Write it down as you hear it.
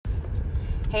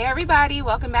Hey everybody,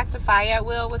 welcome back to Fire at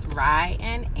Will with Rye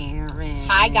and Aaron.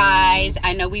 Hi guys,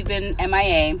 I know we've been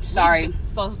MIA. Sorry.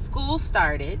 So school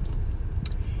started,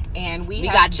 and we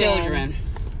got children.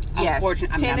 Yes,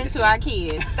 Unfortunately, tending to our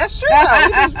kids. That's true.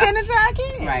 We've been tending to our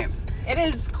kids. Right. It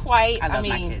is quite. I love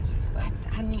my kids.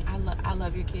 I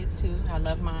love your kids too. I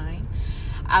love mine.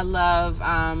 I love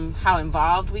how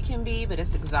involved we can be, but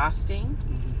it's exhausting.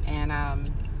 Mm-hmm.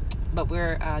 And but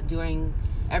we're doing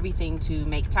everything to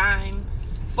make time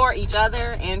for each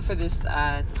other and for this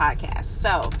podcast.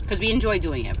 So, because we enjoy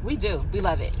doing it. We do. We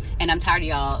love it. And I'm tired of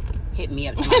y'all hitting me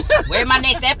up. Where's my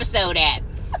next episode at?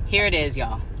 Here it is,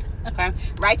 y'all. Okay?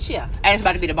 Right here. And it's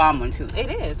about to be the bomb one, too.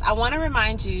 It is. I want to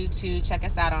remind you to check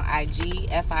us out on IG,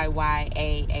 FIYAATWILL.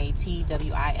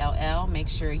 Make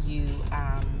sure you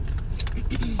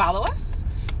follow us.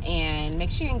 And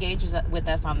make sure you engage with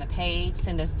us on the page.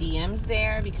 Send us DMs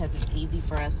there because it's easy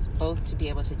for us both to be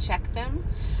able to check them.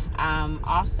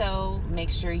 Also,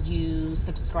 make sure you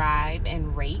subscribe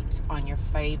and rate on your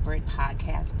favorite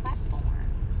podcast platform.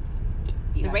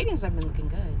 The ratings have been looking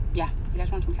good. Yeah. You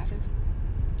guys want some cashews?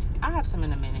 I'll have some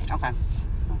in a minute. Okay.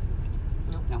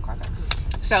 No carpet.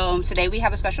 So, today we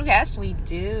have a special guest. We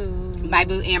do. My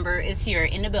boo Amber is here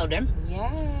in the building.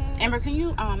 Yes. Amber, can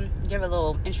you give a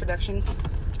little introduction?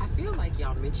 I feel like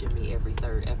y'all mention me every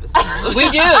third episode. We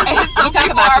do. So we talk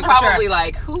about you, probably sure.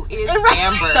 Like, who is Right.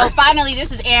 Amber? So finally,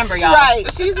 this is Amber, y'all.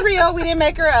 Right. She's real. We didn't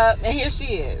make her up. And here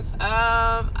she is.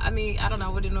 I mean, I don't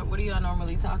know. What do y'all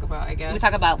normally talk about, I guess? We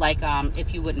talk about, like,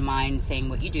 if you wouldn't mind saying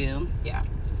what you do. Yeah.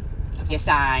 Your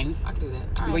sign. I can do that.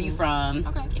 All right. Where you from.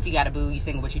 Okay. If you got a boo, you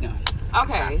single, what you doing?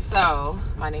 Okay, so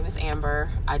my name is Amber.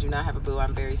 I do not have a boo.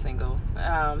 I'm very single.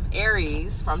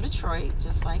 Aries from Detroit,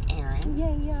 just like Aaron.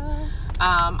 Yeah.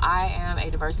 I am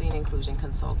a diversity and inclusion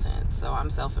consultant. So I'm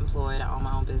self-employed. I own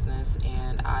my own business,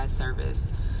 and I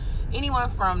service anyone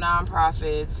from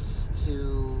nonprofits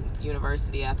to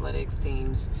university athletics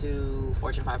teams to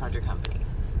Fortune 500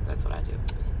 companies. That's what I do.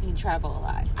 You travel a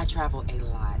lot. I travel a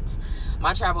lot.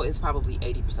 My travel is probably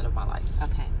 80% of my life.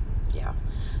 Okay. Yeah.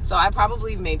 So I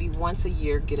probably maybe once a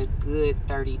year get a good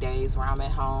 30 days where I'm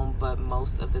at home, but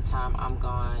most of the time I'm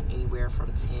gone anywhere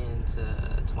from 10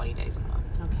 to 20 days a month.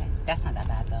 Okay. That's not that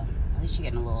bad, though. At least you're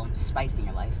getting a little spice in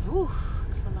your life. Ooh,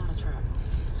 it's a lot of travel.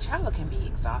 Travel can be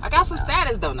exhausting. I got some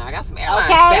status though now. I got some airline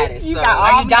Okay. status. You so. got all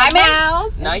Are you diamond?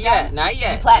 miles? Not yet.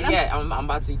 You platinum? Yeah, I'm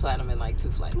about to be platinum in like 2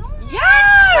 flights.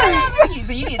 Yes!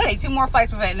 So you need to take 2 more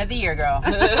flights before the end of the year, girl.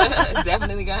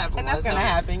 Definitely gonna happen. And that's going to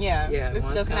happen, yeah. It's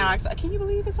once just now. coming. Can you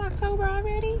believe it's October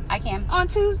already? I can. On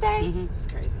Tuesday? Mm-hmm. It's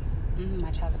crazy. My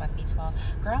child's about to be 12.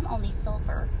 Girl, I'm only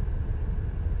silver.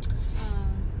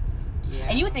 Yeah.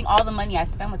 And you would think all the money I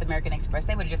spent with American Express,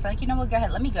 they would have just like, you know what,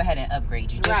 let me go ahead and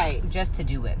upgrade you. Just to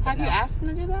do it. But Have you asked them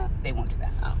to do that? They won't do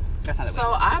that. Oh. That's not the So way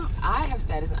it works. I have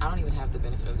status and I don't even have the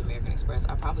benefit of the American Express.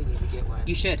 I probably need to get one.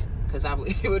 You should. Because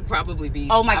it would probably be.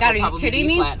 Oh my I God, would are you probably kidding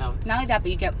be me? Platinum. Not only that, but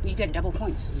you get double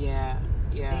points. Yeah.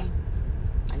 See?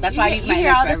 That's why I use my You hear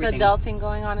ears all for this everything. adulting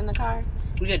going on in the car?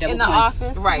 You get double In the points.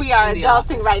 office? Right, We are in the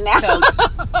adulting office. right now. So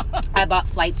I bought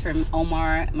flights from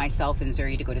Omar, myself, and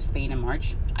Zuri to go to Spain in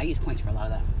March. I use points for a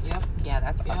lot of that. Yep. Yeah,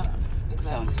 that's awesome.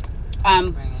 Exactly.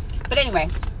 But anyway,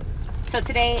 so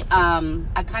today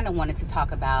I kind of wanted to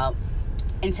talk about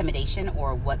intimidation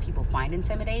or what people find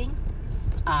intimidating.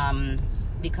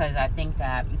 Because I think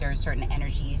that there are certain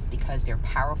energies, because they're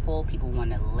powerful, people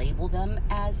want to label them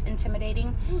as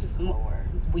intimidating. Ooh, this is a word.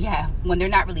 Yeah, when they're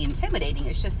not really intimidating,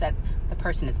 it's just that the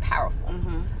person is powerful.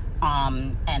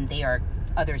 Mm-hmm. And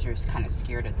others are kind of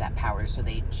scared of that power, so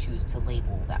they choose to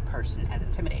label that person as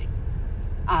intimidating.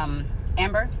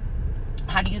 Amber,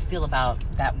 how do you feel about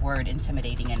that word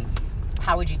intimidating, and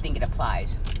how would you think it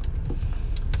applies?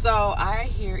 So I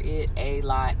hear it a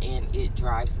lot and it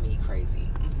drives me crazy.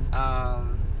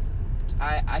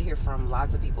 I hear from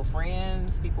lots of people,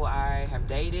 friends, people I have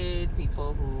dated,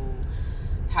 people who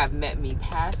have met me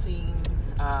passing.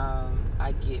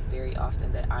 I get very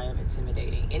often that I am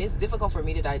intimidating, and it's difficult for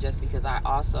me to digest because I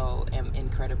also am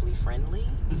incredibly friendly.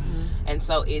 And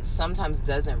so it sometimes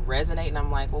doesn't resonate, and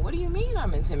I'm like, well, what do you mean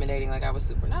I'm intimidating? Like, I was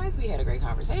super nice, we had a great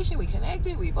conversation, we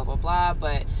connected, we blah blah blah,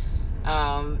 but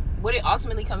what it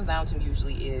ultimately comes down to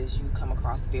usually is you come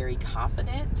across very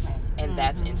confident, and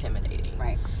that's intimidating.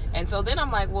 Right. And so then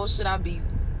I'm like, well, should I be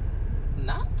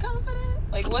not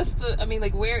confident? Like,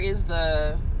 where is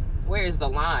the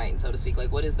line, so to speak?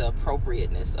 Like, what is the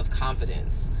appropriateness of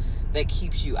confidence that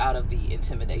keeps you out of the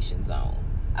intimidation zone?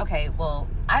 Okay, well,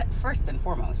 first and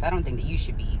foremost, I don't think that you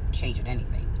should be changing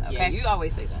anything. Okay? Yeah, you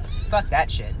always say that. Fuck that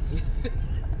shit.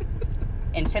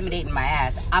 Intimidating my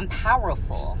ass. I'm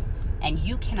powerful. and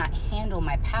you cannot handle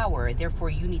my power, therefore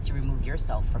you need to remove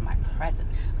yourself from my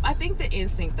presence. I think the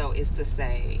instinct, though, is to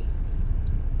say,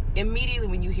 immediately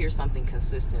when you hear something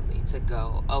consistently, to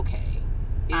go, okay,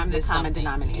 I'm the common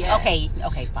denominator. Yes.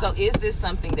 Okay, fine. So is this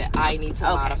something that I need to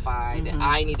modify, that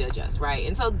I need to adjust, right?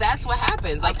 And so that's what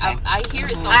happens. Like, I hear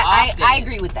it so often. I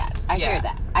agree with that. I hear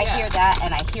that. I hear that,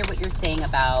 and I hear what you're saying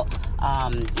about,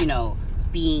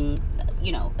 being,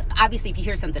 obviously if you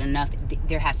hear something enough,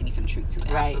 there has to be some truth to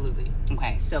it. Right. Absolutely.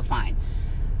 Okay, so fine.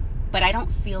 But I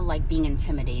don't feel like being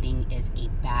intimidating is a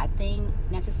bad thing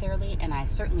necessarily, and I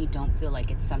certainly don't feel like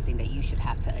it's something that you should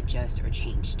have to adjust or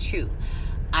change to.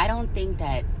 I don't think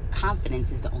that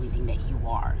confidence is the only thing that you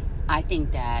are. I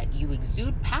think that you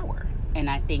exude power, and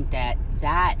I think that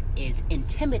that is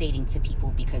intimidating to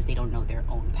people because they don't know their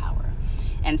own power.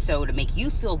 And so to make you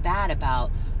feel bad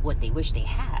about what they wish they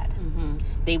had,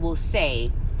 they will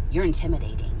say, you're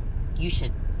intimidating. You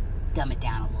should dumb it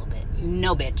down a little bit.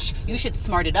 No, bitch. You should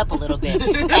smart it up a little bit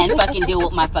and fucking deal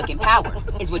with my fucking power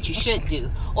is what you should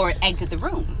do. Or exit the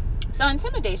room. So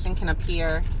intimidation can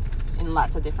appear in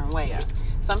lots of different ways. Yeah.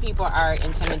 Some people are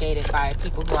intimidated by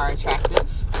people who are attractive.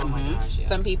 Oh my gosh, yes.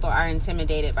 Some people are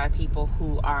intimidated by people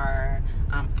who are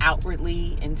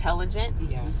outwardly intelligent.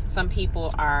 Yeah. Some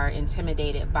people are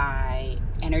intimidated by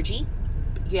energy.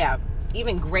 Yeah,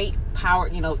 even great power.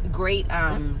 Great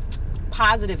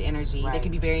positive energy. Right. They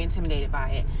can be very intimidated by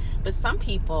it. But some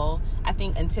people, I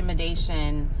think,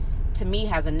 intimidation to me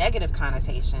has a negative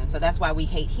connotation, so that's why we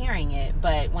hate hearing it.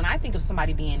 But when I think of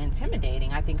somebody being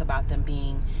intimidating, I think about them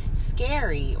being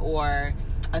scary or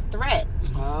a threat.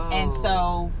 And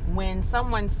so when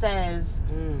someone says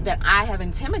that I have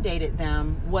intimidated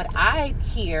them, what I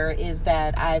hear is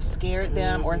that I've scared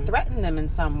them or threatened them in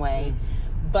some way.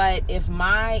 But if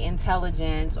my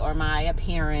intelligence or my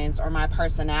appearance or my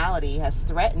personality has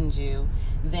threatened you,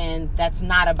 then that's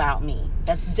not about me.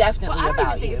 That's definitely about you. I don't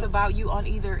even think you. it's about you on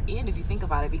either end if you think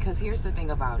about it, because here's the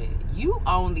thing about it. You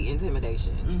own the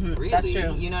intimidation. Really. That's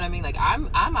true. You know what I mean? Like, I'm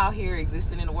out here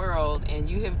existing in the world, and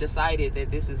you have decided that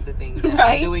this is the thing that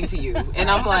I'm doing to you.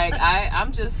 And I'm like,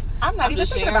 I'm not even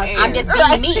thinking about you. I'm just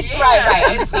being me. Yeah. Right.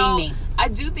 I'm And just so, being me. I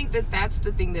do think that that's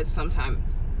the thing that sometimes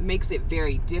makes it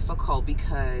very difficult,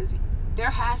 because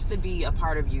there has to be a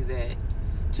part of you that,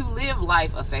 to live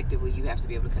life effectively, you have to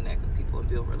be able to connect with people and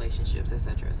build relationships,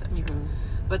 etc., etc.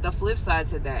 But the flip side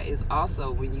to that is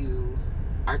also when you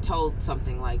are told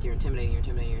something like you're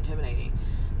intimidating.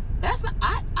 That's not.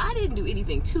 I didn't do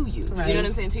anything to you. Right. You know what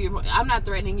I'm saying? To your point, I'm not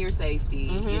threatening your safety.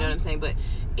 You know what I'm saying? But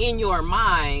in your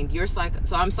mind,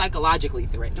 so I'm psychologically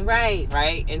threatened.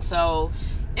 Right. And so.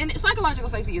 And psychological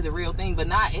safety is a real thing, but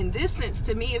not in this sense.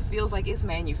 To me, it feels like it's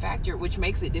manufactured, which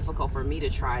makes it difficult for me to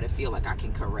try to feel like I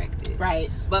can correct it. Right.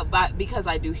 But because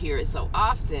I do hear it so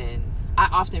often, I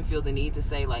often feel the need to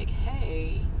say, like,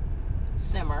 hey,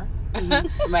 simmer.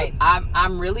 Right.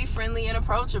 I'm really friendly and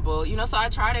approachable. So I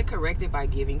try to correct it by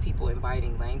giving people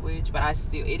inviting language, but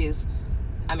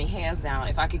hands down,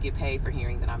 if I could get paid for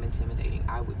hearing that I'm intimidating,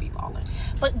 I would be balling.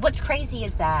 But what's crazy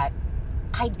is that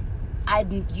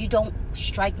you don't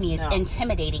strike me as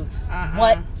intimidating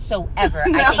whatsoever.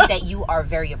 I think that you are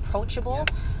very approachable.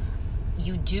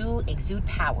 You do exude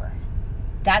power.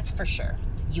 That's for sure.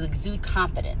 You exude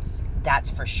confidence.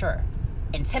 That's for sure.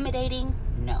 Intimidating?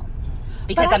 No.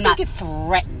 Because I'm not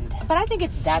threatened. But I think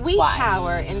it's That's sweet why.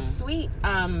 power and sweet.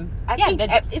 I think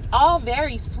it's all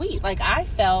very sweet. Like,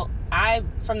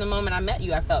 from the moment I met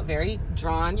you, I felt very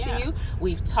drawn to you.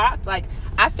 We've talked. Like,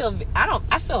 I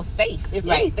feel safe, if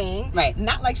anything. Right.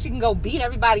 Not like she can go beat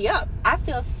everybody up. I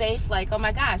feel safe. Like, oh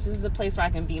my gosh, this is a place where I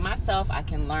can be myself. I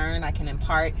can learn. I can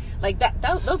impart. Like that.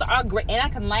 Those are all great. And I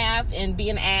can laugh and be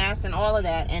an ass and all of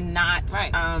that, and not.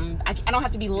 Right. I don't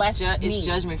have to be less. It's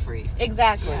judgment free.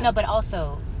 Exactly. Yeah. No, but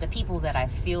also the people that I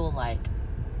feel like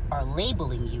are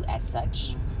labeling you as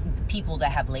such, people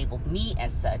that have labeled me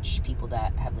as such, people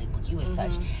that have labeled you as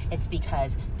such, it's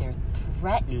because they're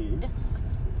threatened,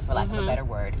 for lack of a better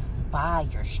word, by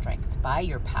your strength, by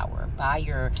your power, by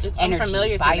your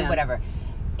energy, by your whatever.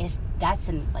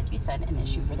 That's like you said, an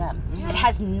issue for them. It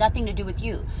has nothing to do with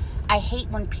you. I hate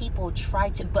when people try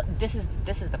to, but this is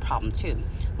the problem too.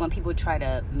 When people try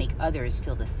to make others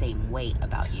feel the same way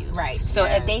about you. Right. So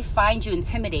if they find you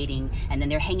intimidating, and then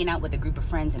they're hanging out with a group of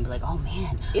friends and be like, "Oh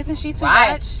man, isn't she too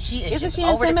much? She is Isn't just she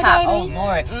over the top. Oh intimidating?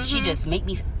 Lord, she just make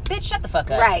me." bitch, shut the fuck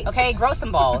up. Right. Okay, grow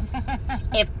some balls.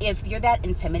 If you're that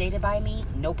intimidated by me,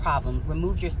 no problem.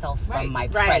 Remove yourself from my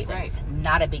presence.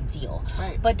 Not a big deal.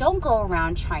 Right. But don't go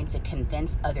around trying to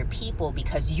convince other people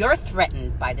because you're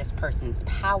threatened by this person's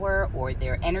power or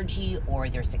their energy or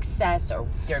their success or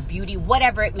their beauty,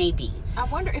 whatever it may be. I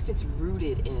wonder if it's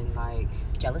rooted in like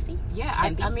jealousy. Yeah,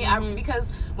 I mean, because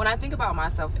when I think about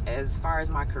myself as far as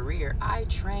my career, I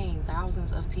train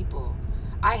thousands of people.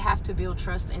 I have to build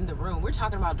trust in the room. We're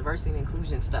talking about diversity and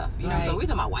inclusion stuff, you know. So we're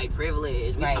talking about white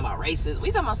privilege. We're talking about racism.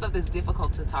 We're talking about stuff that's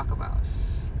difficult to talk about.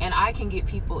 And I can get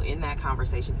people in that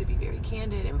conversation to be very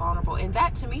candid and vulnerable. And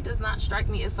that, to me, does not strike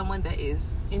me as someone that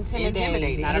is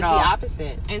intimidating. Not at all. It's the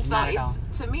opposite. And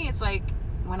so to me, it's like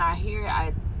when I hear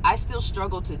it, I still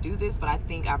struggle to do this, but I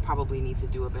think I probably need to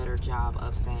do a better job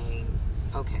of saying,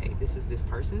 okay, this is this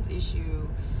person's issue,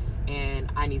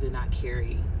 and I need to not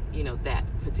carry, you know, that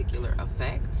particular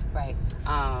effect. Right.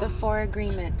 The 4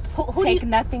 agreements. Take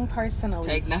nothing personally.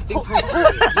 Take nothing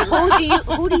personally.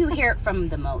 Who do you hear it from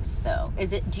the most, though?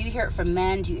 Do you hear it from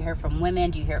men? Do you hear it from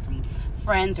women? Do you hear it from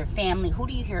friends or family? Who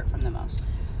do you hear it from the most?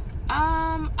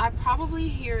 I probably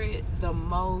hear it the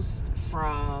most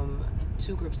from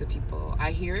 2 groups of people.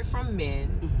 I hear it from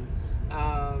men.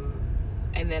 Mm-hmm.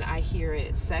 And then I hear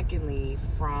it secondly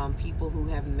from people who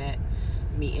have met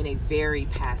me in a very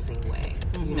passing way.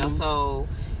 Mm-hmm. You know, so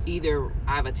either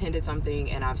I've attended something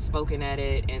and I've spoken at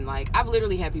it, and like I've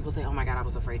literally had people say, oh my God, I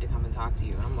was afraid to come and talk to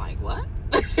you. And I'm like, what?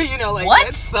 You know, like what?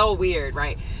 That's so weird,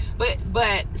 right?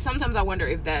 But sometimes I wonder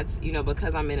if that's, you know,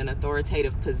 because I'm in an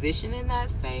authoritative position in that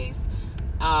space.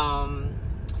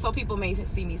 So people may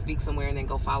see me speak somewhere and then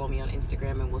go follow me on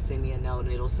Instagram and will send me a note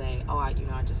and it'll say, oh, I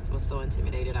just was so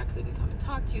intimidated I couldn't come and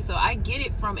talk to you. So I get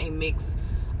it from a mix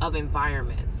of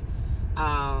environments.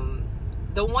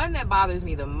 The one that bothers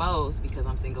me the most, because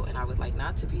I'm single and I would like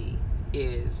not to be,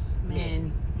 is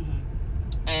men.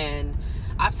 Mm-hmm. And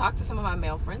I've talked to some of my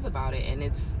male friends about it, and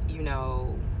it's, you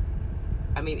know,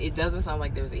 I mean, it doesn't sound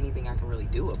like there's anything I can really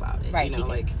do about it. Right. You know,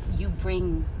 like, you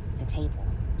bring the table.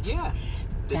 Yeah.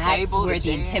 That's where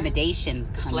the intimidation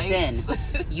comes in.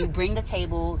 You bring the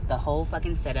table, the whole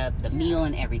fucking setup, the meal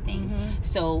and everything. Mm-hmm.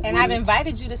 So, and I've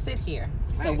invited you to sit here.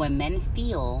 So when men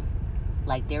feel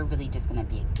like they're really just going to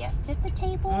be a guest at the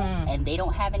table and they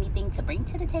don't have anything to bring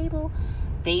to the table,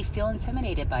 they feel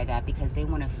intimidated by that because they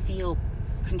want to feel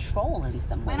control in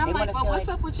some way. And I'm they like, well, what's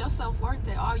up with your self-worth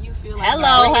that all you feel like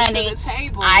hello, honey, to the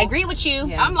table? I agree with you.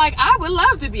 Yeah. I'm like, I would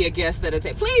love to be a guest at a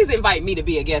table. Please invite me to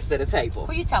be a guest at a table.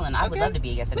 Who are you telling? I would love to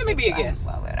be a guest at a table. Let me be a guest.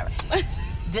 Well, whatever.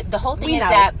 The whole thing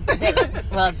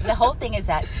the whole thing is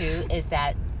that too, is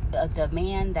that the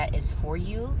man that is for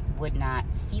you would not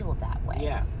feel that way.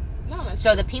 Yeah. No,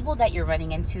 so the people that you're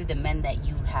running into, the men that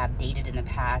you have dated in the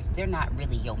past, they're not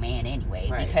really your man anyway.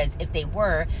 Right. Because if they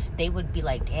were, they would be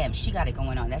like, damn, she got it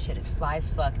going on. That shit is fly as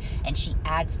fuck. And she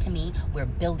adds to me. We're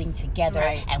building together.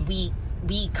 Right. And we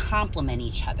complement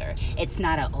each other. It's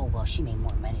not oh, well, she made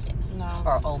more money than me. No.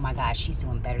 Or, oh my God, she's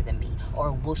doing better than me.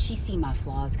 Or, will she see my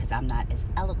flaws because I'm not as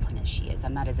eloquent as she is?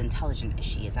 I'm not as intelligent as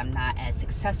she is. I'm not as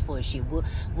successful as she.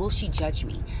 Will she judge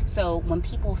me? So when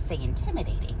people say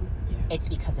intimidating, it's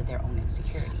because of their own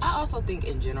insecurities. I also think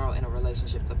in general in a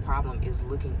relationship, the problem is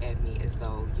looking at me as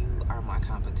though you are my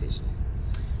competition.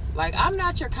 Like, I'm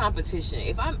not your competition.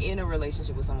 If I'm in a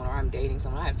relationship with someone or I'm dating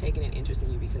someone, I have taken an interest in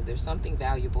you because there's something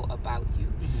valuable about you.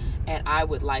 Mm-hmm. And I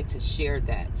would like to share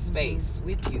that space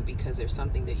with you because there's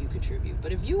something that you contribute.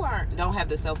 But if you don't have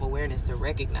the self-awareness to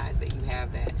recognize that you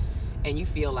have that, and you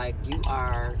feel like you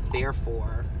are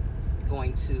therefore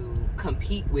going to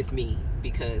compete with me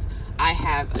because I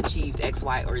have achieved X,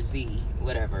 Y, or Z,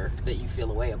 whatever that you feel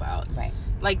a way about. Right.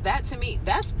 Like, that to me,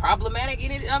 that's problematic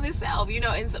in and of itself, you know.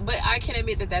 And but I can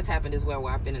admit that that's happened as well,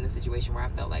 where I've been in a situation where I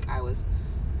felt like I was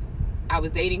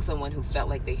dating someone who felt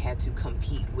like they had to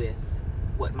compete with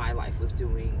what my life was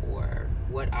doing or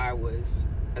what I was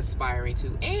aspiring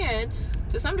to, and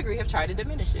to some degree have tried to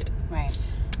diminish it. Right.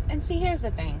 And see, here's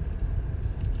the thing.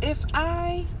 If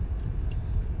I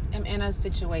am in a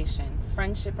situation,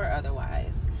 friendship or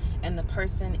otherwise, and the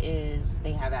person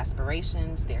they have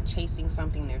aspirations, they're chasing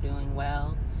something, they're doing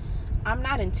well, I'm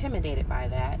not intimidated by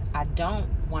that. I don't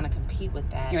want to compete with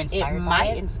that. You're inspired by it? It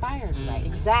might inspire me. Right.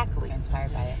 Exactly. You're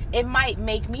inspired by it. It might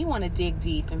make me want to dig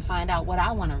deep and find out what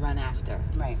I want to run after.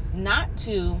 Right.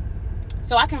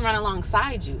 So I can run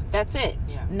alongside you. That's it.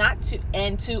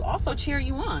 Yeah. To also cheer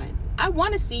you on. I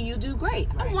want to see you do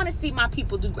great. Right. I want to see my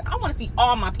people do great. I want to see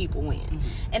all my people win. Mm-hmm.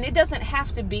 And it doesn't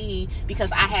have to be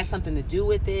because I had something to do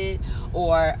with it,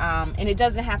 or and it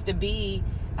doesn't have to be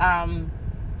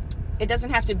It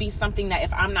doesn't have to be something that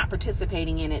if I'm not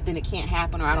participating in it, then it can't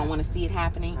happen, or I don't want to see it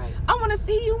happening. Right. I want to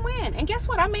see you win. And guess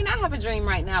what? I may not have a dream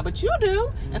right now, but you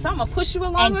do. And so I'm going to push you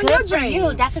along And on good your for dream.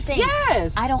 you. That's the thing.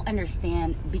 Yes. I don't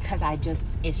understand because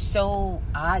it's so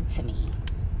odd to me.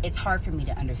 It's hard for me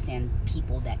to understand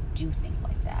people that do think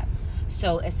like that.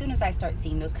 So as soon as I start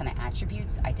seeing those kind of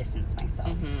attributes, I distance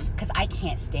myself because I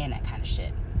can't stand that kind of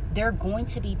shit. There are going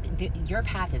to be, your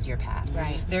path is your path.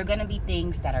 Right. There are going to be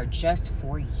things that are just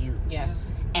for you.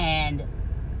 Yes. And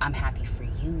I'm happy for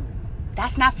you.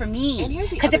 That's not for me. And here's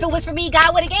the Because if other it was for me,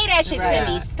 God would have gave that shit Right.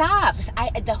 to me. Stop.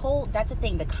 That's the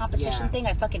thing. The competition thing,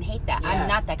 I fucking hate that. Yeah. I'm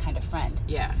not that kind of friend.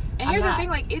 Yeah, and I'm here's not. the thing: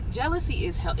 like, jealousy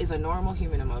is a normal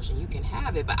human emotion. You can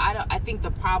have it, but I think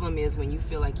the problem is when you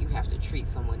feel like you have to treat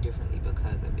someone differently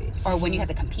because of it, Or when you have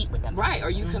to compete with them. right? Or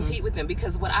you compete with them,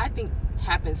 because what I think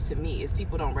happens to me is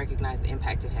people don't recognize the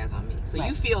impact it has on me. So Right.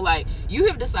 you feel like you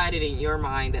have decided in your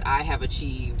mind that I have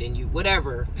achieved, and you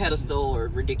whatever pedestal or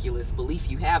ridiculous belief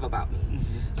you have about me.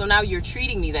 So now you're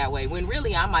treating me that way when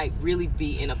really I might really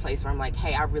be in a place where I'm like,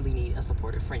 hey, I really need a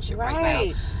supportive friendship right Right.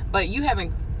 now. But you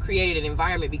haven't created an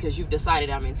environment because you've decided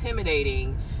I'm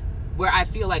intimidating, where I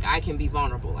feel like I can be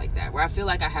vulnerable like that, where I feel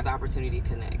like I have the opportunity to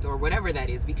connect or whatever that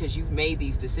is, because you've made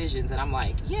these decisions and I'm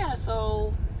like, yeah,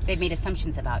 so They've made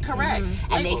assumptions about you. correct.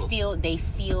 And Labels. they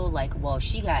feel like, well,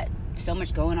 she got so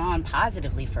much going on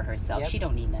positively for herself. Yep. She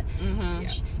don't need that. Yeah.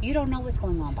 You don't know what's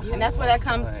going on behind And that's where closed that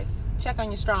comes. doors. Check on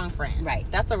your strong friend. Right.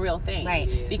 That's a real thing. Right.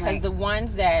 Yeah. Because Right. the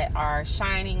ones that are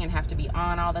shining and have to be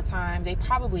on all the time, they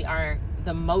probably are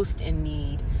the most in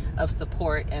need of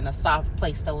support and a soft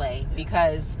place to lay,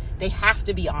 because they have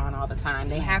to be on all the time.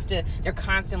 They're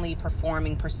constantly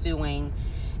performing, pursuing,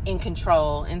 in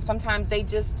control, and sometimes they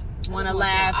just want to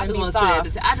laugh and be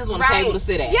soft. I just want a Right. table to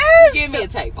sit at. Yes. Give me a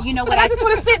table. You know But what I just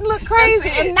want to sit and look crazy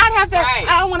That's it. and not have to. Right.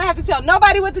 I don't want to have to tell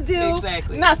nobody what to do.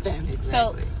 Exactly. Nothing.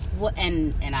 So,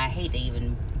 Exactly. and I hate to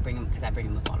even bring him, because I bring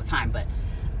him up all the time, but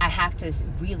I have to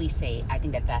really say, I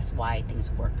think that's why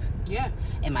things work Yeah.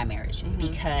 in my marriage,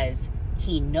 because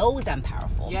he knows I'm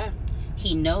powerful. Yeah.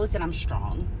 He knows that I'm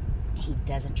strong. He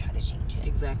doesn't try to change it.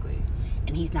 Exactly.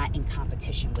 And he's not in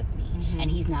competition with me. And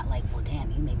he's not like, well,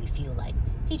 damn, you made me feel like.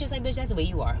 He's just like, bitch, that's the way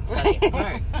you are. Fuck it.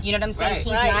 Right. You know what I'm saying? Right.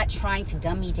 He's Right. not trying to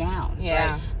dumb me down.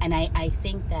 Yeah. Right. And I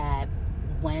think that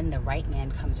when the right man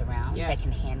comes around Yeah. that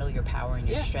can handle your power and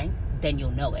your Yeah. strength, then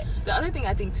you'll know it. The other thing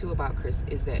I think too about Chris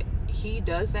is that he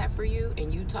does that for you,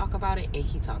 and you talk about it, and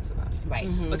he talks about it. Right.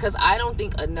 Because I don't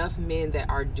think enough men that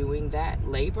are doing that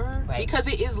labor, Right. because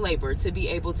it is labor to be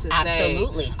able to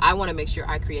Absolutely. say, I want to make sure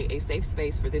I create a safe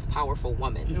space for this powerful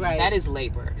woman. Right. That is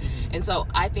labor. And so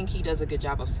I think he does a good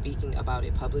job of speaking about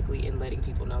it publicly and letting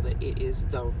people know that it is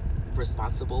the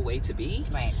responsible way to be.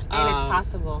 Right. And it's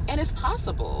possible. And it's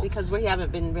possible. Because we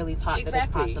haven't been really taught that it's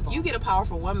possible. You get a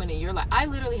powerful woman and you're like, I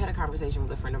literally had a conversation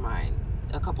with a friend of mine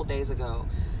a couple days ago.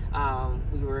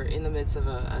 We were in the midst of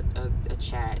a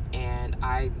chat, and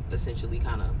I essentially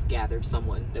kind of gathered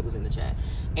someone that was in the chat,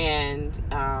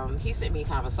 and he sent me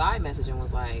kind of a side message and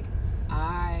was like,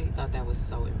 I thought that was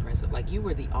so impressive. Like, you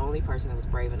were the only person that was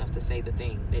brave enough to say the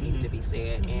thing that needed to be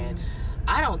said. And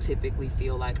I don't typically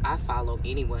feel like I follow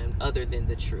anyone other than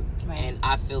the truth. Right. And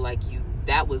I feel like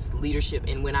that was leadership.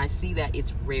 And when I see that,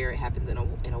 it's rare it happens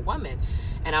in a woman.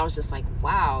 And I was just like,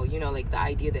 wow, like the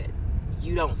idea that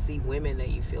you don't see women that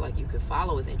you feel like you could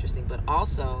follow is interesting. But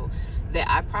also that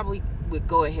I probably would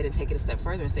go ahead and take it a step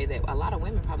further and say that a lot of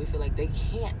women probably feel like they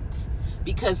can't,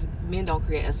 because men don't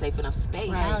create a safe enough space.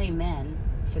 Not only men,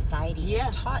 society Yeah. has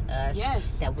taught us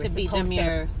Yes. that we're To be supposed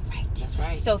demure. to. Right. That's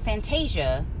right. So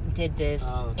Fantasia did this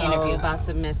Oh, interview about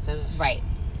submissive. Right.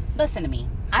 Listen to me.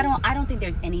 I don't think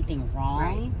there's anything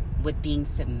wrong with being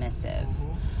submissive.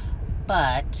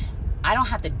 But I don't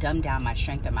have to dumb down my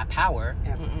strength or my power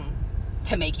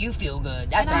to make you feel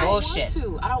good. That's And some bullshit.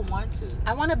 I don't want to.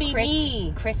 I want to be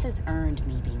me. Chris has earned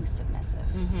me being submissive.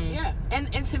 Yeah.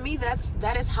 And to me,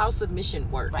 that is how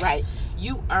submission works. Right.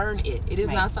 You earn it. It is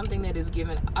Right. not something that is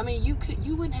given. I mean,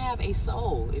 you wouldn't have a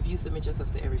soul if you submit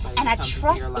yourself to everybody. And that I comes into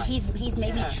trust your life. he's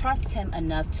made me Yeah. trust him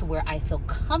enough to where I feel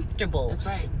comfortable That's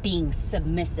right. being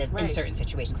submissive in Right. certain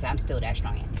situations, because I'm still that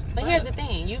strong. But here's the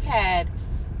thing. You've had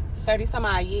 30 some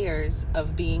odd years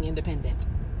of being independent.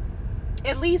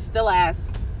 At least the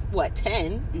last,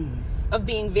 10? Of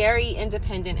being very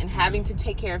independent and having to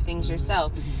take care of things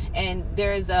yourself. And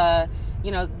there's that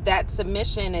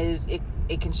submission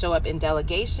it can show up in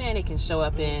delegation. It can show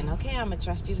up in, okay, I'm going to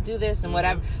trust you to do this and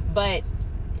whatever. But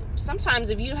sometimes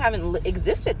if you haven't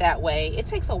existed that way, it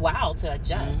takes a while to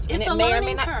adjust. And It's it a may or learning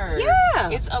may not. curve. Yeah.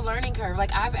 It's a learning curve.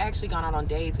 Like, I've actually gone out on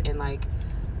dates and, like,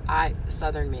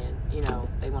 Southern men, you know,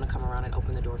 they want to come around and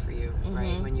open the door for you,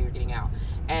 right, when you're getting out.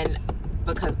 And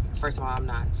because, first of all, I'm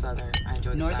not Southern. I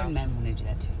enjoy the Northern South. men want to do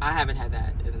that too. I haven't had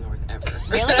that in the North ever.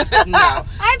 Really? No.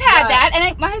 I've had that,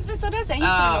 and my husband still does that. He's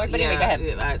from the North, but anyway, go ahead. Yeah,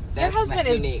 Your that's husband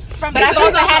unique. is from But I've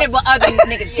also had it with other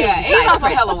niggas too. Yeah, he's besides also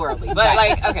Chris. hella worldly. But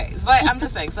like, okay, but I'm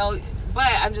just saying. So, but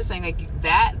I'm just saying like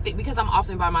that because I'm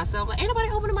often by myself. Like, ain't nobody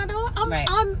opening my door.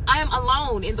 I am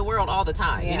alone in the world all the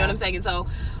time. Yeah. You know what I'm saying? And so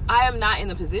I am not in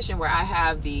the position where I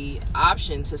have the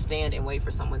option to stand and wait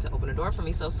for someone to open a door for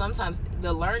me. So sometimes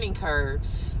the learning curve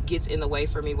gets in the way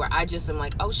for me, where I just am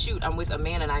like, oh shoot, I'm with a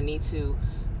man and I need to,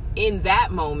 in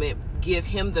that moment, give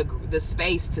him the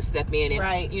space to step in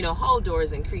and you know, hold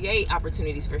doors and create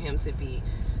opportunities for him to be,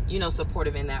 you know,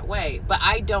 supportive in that way. But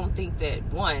I don't think that,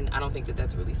 one, I don't think that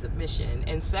that's really submission,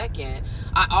 and second,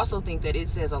 I also think that it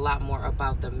says a lot more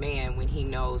about the man when he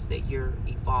knows that you're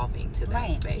evolving to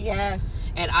that space. Yes.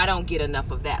 And I don't get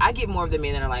enough of that. I get more of the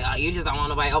men that are like, oh, you just don't want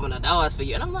nobody to open the doors for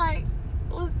you, and I'm like,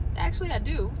 well, actually I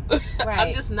do.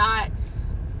 Right.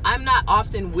 I'm not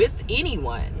often with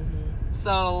anyone.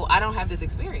 So I don't have this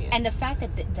experience. And the fact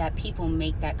that people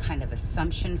make that kind of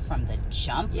assumption from the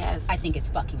jump, I think is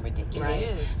fucking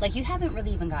ridiculous. Right. Like, you haven't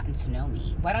really even gotten to know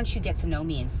me. Why don't you get to know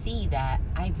me and see that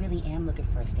I really am looking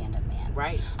for a stand-up man?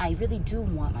 Right. I really do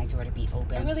want my door to be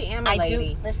open. I really am a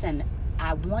lady. Listen,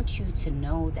 I want you to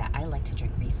know that I like to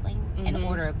drink Riesling and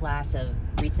order a glass of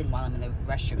Riesling while I'm in the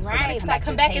restroom. So when I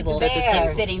come back to the table,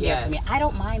 it's sitting there for me. I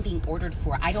don't mind being ordered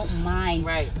for. I don't mind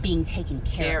being taken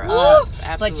care of.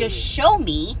 But just show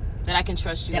me that I can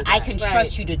trust you. That I can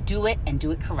trust you to do it and do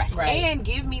it correctly. And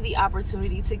give me the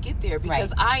opportunity to get there,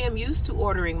 because I am used to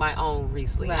ordering my own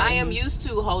Riesling. I am used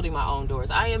to holding my own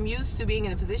doors. I am used to being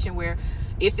in a position where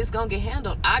if it's going to get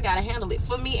handled, I got to handle it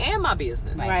for me and my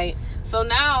business. Right. So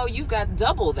now you've got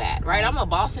double that, right? I'm a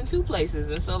boss in two places.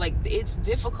 And so, like, it's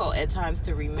difficult at times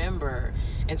to remember.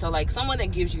 And so, like, someone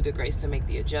that gives you the grace to make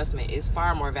the adjustment is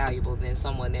far more valuable than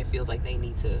someone that feels like they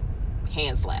need to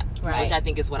hand slap, which I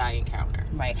think is what I encounter.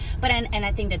 Right. But, and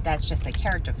I think that that's just a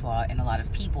character flaw in a lot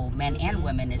of people, men and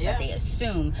women, is that they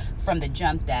assume from the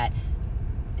jump that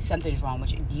something's wrong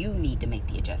with you. You need to make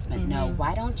the adjustment. No,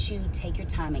 why don't you take your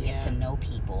time and get to know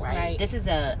people? Right. This is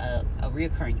a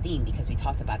reoccurring theme, because we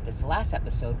talked about this last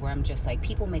episode, where I'm just like,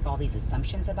 people make all these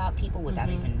assumptions about people without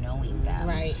even knowing them.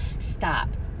 Right. Stop.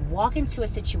 Walk into a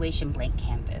situation blank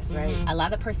canvas. Right. Allow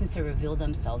the person to reveal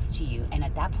themselves to you, and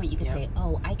at that point you can say,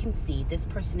 oh, I can see this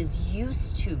person is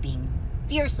used to being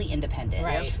fiercely independent.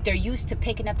 Right. They're used to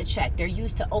picking up the check. They're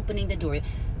used to opening the door.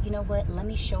 You know what? Let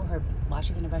me show her while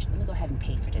she's in a rush. Let me go ahead and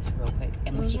pay for this real quick.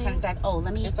 And when she comes back,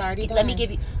 let me give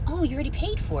you. Oh, you already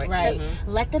paid for it. Right. So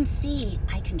let them see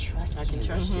I can trust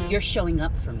you. You're showing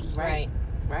up for me. Right.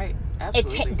 Right.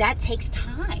 Absolutely. That takes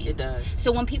time. It does.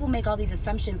 So when people make all these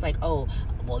assumptions like, oh,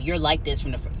 well, you're like this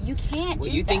from the front, you can't do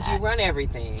that. You think you run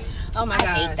everything. Oh my gosh.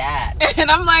 I hate that. And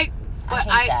I'm like, but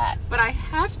I hate that. But I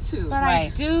have to. But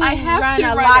I do. I have run to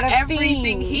a run lot of everything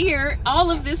things here.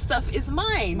 All of this stuff is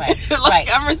mine. Right.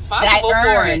 I'm responsible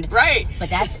for it. Right. But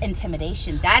that's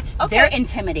intimidation. They're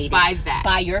intimidated by that.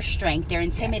 By your strength. They're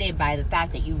intimidated by the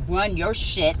fact that you run your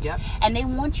shit. Yep. And they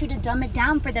want you to dumb it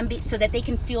down for them so that they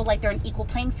can feel like they're an equal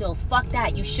playing field. Fuck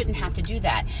that. You shouldn't have to do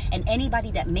that. And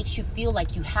anybody that makes you feel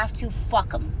like you have to,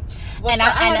 fuck them. Well, and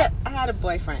I had a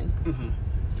boyfriend.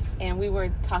 And we were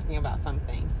talking about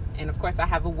something. And of course, I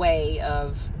have a way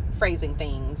of phrasing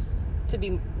things to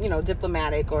be,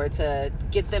 diplomatic, or to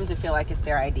get them to feel like it's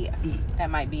their idea.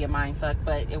 That might be a mindfuck,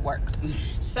 but it works.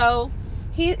 So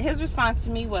his response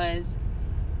to me was,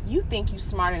 you think you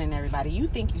smarter than everybody. You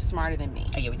think you smarter than me.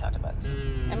 Oh, yeah, we talked about this.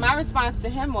 And my response to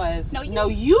him was, no,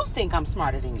 you think I'm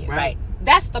smarter than you. Right.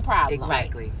 That's the problem.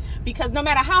 Exactly. Because no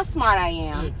matter how smart I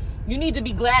am, you need to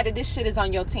be glad that this shit is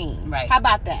on your team. Right. How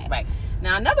about that? Right.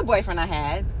 Now, another boyfriend I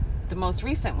had, the most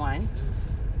recent one,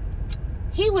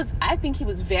 I think he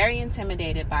was very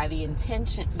intimidated by the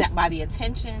attention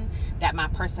that my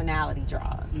personality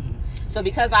draws. So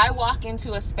because I walk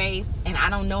into a space and I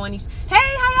don't know any, hey,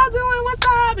 how y'all doing? What's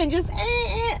up? And just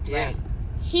Right.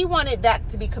 He wanted that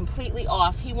to be completely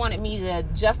off. He wanted me to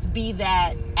just be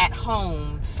that at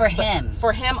home. For him.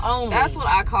 For him only. That's what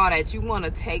I call that. You want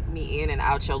to take me in and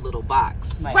out your little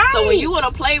box. Right. So when you want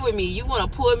to play with me, you want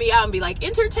to pull me out and be like,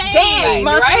 entertain. Dance,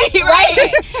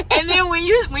 right. And then when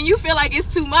you feel like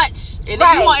it's too much, and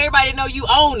then you want everybody to know you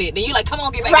own it, then you like, come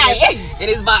on, get back in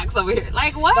his box over here.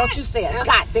 Like, what? Don't you say a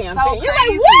goddamn so thing. You're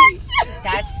crazy. like, what?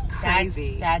 That's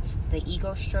crazy. That's the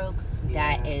ego stroke.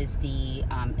 That is the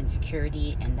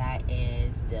insecurity, and that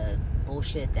is the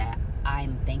bullshit that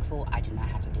I'm thankful I do not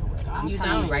have to deal with. I'm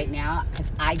telling you right now, because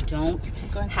I don't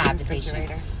have the patience.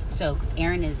 So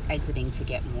Aaron is exiting to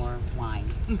get more wine.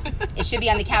 It should be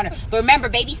on the counter. But remember,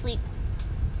 baby sleep.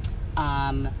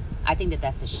 I think that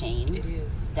that's a shame. It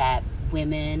is. That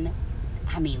women,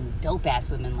 I mean,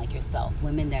 dope-ass women like yourself,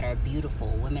 women that are beautiful,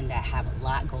 women that have a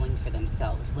lot going for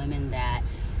themselves, women that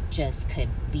just could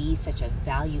be such a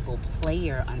valuable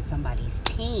player on somebody's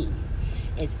team,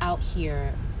 is out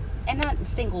here, and not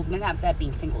single, not that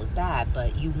being single is bad,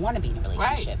 but you want to be in a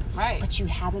relationship. Right. But you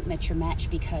haven't met your match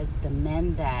because the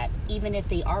men that, even if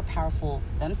they are powerful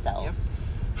themselves,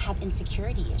 have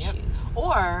insecurity issues.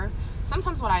 Or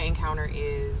sometimes what I encounter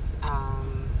is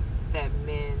that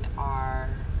men are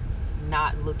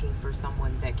not looking for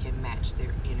someone that can match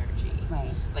their energy.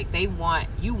 Right. Like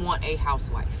you want a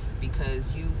housewife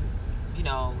because you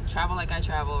know, travel like I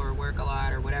travel or work a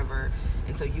lot or whatever.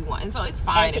 And so it's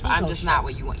fine if I'm just not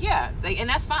what you want. Yeah. And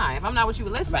that's fine. If I'm not what you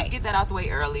want, let's get that out the way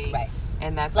early. Right.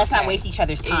 And let's not waste each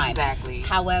other's time. Exactly.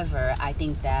 However, I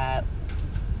think that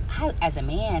as a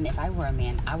man, if I were a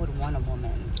man, I would want a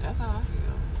woman. That's how I feel.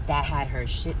 That had her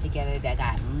shit together, that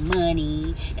got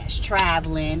money, that's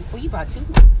traveling. Well, you brought two.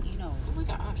 You know. We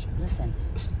got options. Listen,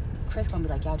 Chris gonna be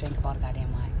like, y'all drink up all the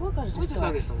goddamn wine. We'll go to the We just store.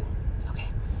 go get some more. Okay.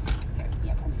 Here,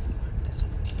 yeah, pour me some more. This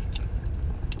one.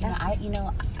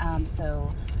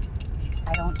 So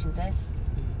I don't do this.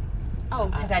 Oh,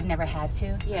 because I've never had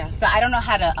to. Yeah. So I don't know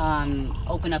how to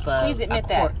open up a. Please admit a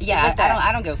that. Yeah, Admit that.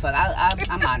 I don't give a fuck.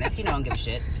 I'm honest. You know, I don't give a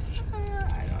shit. I know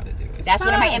how to do it. That's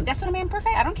fine. That's what I'm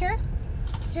imperfect. I don't care.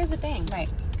 Here's the thing. Right.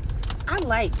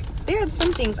 There are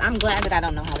some things I'm glad that I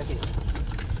don't know how to do.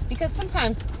 Because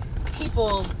sometimes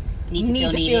people Need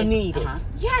to feel needed. Uh-huh.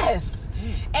 Yes.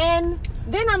 And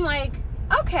then I'm like,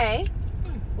 okay,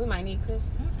 we might need Chris.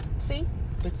 See?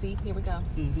 But see, here we go.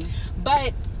 Mm-hmm.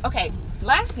 But, okay,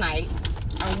 last night,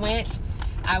 last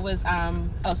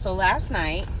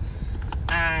night,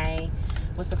 I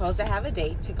was supposed to have a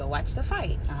date to go watch the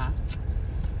fight. Uh-huh.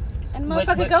 And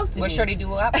motherfucker ghosted me. What Shorty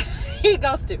do up? He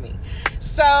ghosted me.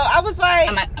 So I was like...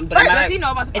 Does he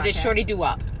know about the podcast? Is it Shorty do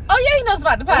up? Oh, yeah, he knows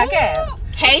about the podcast. Ooh.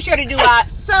 Hey, Shorty do up.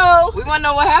 So... We want to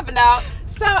know what happened out.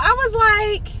 So I was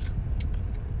like...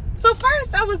 So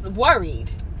first I was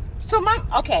worried. So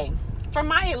from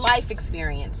my life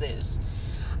experiences,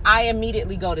 I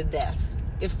immediately go to death.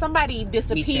 If somebody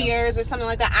disappears or something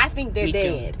like that, I think they're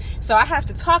dead. So I have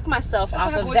to talk myself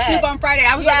off of that. Sleep on Friday.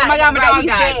 I was like, oh my God, my dog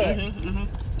died. Dead. Mm-hmm, mm-hmm.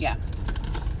 Yeah.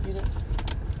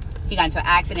 He got into an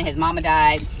accident. His mama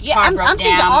died. Yeah, Car I'm broke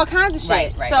thinking down. all kinds of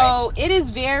shit. Right. It is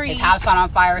very... His house caught on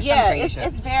fire.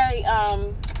 It's very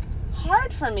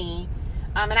hard for me.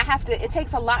 And it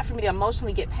takes a lot for me to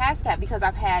emotionally get past that because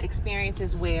I've had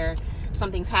experiences where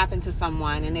something's happened to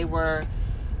someone and they were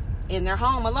in their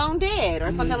home alone dead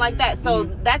or something like that. So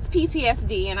that's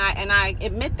PTSD, and I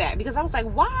admit that because I was like,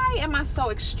 why am I so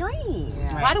extreme?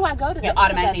 Yeah. Why do I go to that? You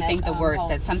automatically think the worst,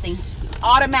 that something...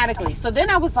 Automatically. So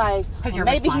then I was like, you're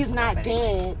maybe he's responsible not for it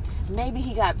dead. Maybe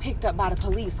he got picked up by the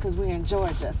police because we're in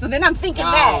Georgia. So then I'm thinking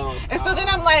that. And so then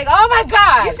I'm like, oh my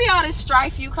God. You see all this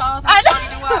strife you cause? I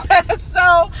know. So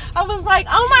I was like,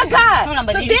 oh my God. Hold on,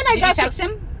 but so did you text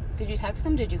him? Did you text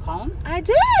him? Did you call him? I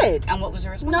did. And what was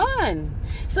your response? None.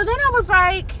 So then I was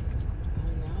like,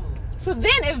 Oh no. so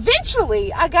then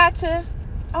eventually I got to,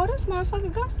 oh, this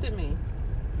motherfucker ghosted me.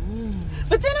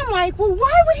 But then I'm like, well,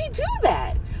 why would he do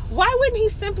that? Why wouldn't he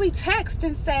simply text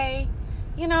and say,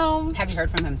 you know... Have you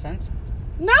heard from him since?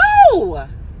 No!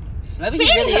 Maybe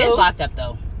he really is locked up,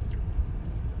 though.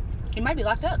 He might be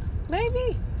locked up.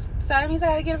 Maybe. So that means I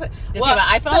gotta get it. Does he have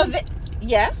an iPhone?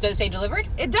 Yes. Does it say delivered?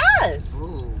 It does.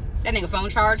 Ooh. That nigga phone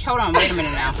charge? Hold on, wait a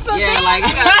minute now. So Yeah, then, like,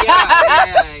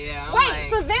 yeah. I'm Wait, like,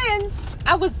 so then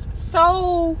I was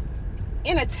so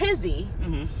in a tizzy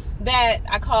that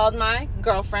I called my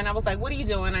girlfriend. I was like, what are you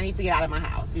doing? I need to get out of my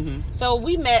house. So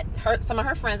we met some of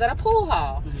her friends at a pool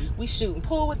hall. We shooting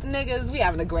pool with the niggas. We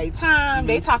having a great time.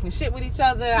 They talking shit with each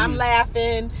other. I'm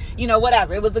laughing. You know,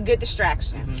 whatever. It was a good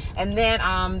distraction. And then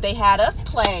they had us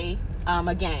play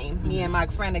a game, me and my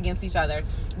friend against each other.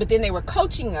 But then they were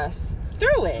coaching us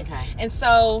through it. Okay. And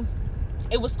so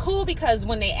it was cool because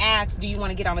when they asked, do you want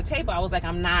to get on the table? I was like,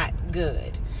 I'm not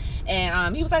good.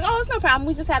 And he was like, oh, it's no problem.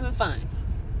 We just having fun.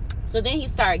 So then he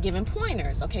started giving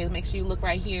pointers. Okay, make sure you look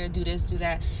right here, do this, do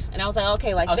that. And I was like,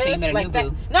 okay, like this, so you met a like new that.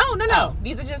 boo. No. Oh.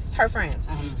 These are just her friends.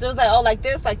 So it was like, oh, like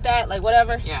this, like that, like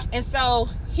whatever. Yeah. And so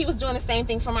he was doing the same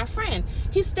thing for my friend.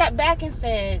 He stepped back and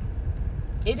said,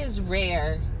 it is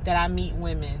rare that I meet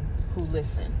women who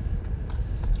listen.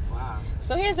 wow. So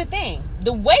So here's the thing.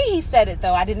 The way he said it,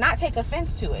 though, I did not take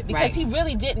offense to it because he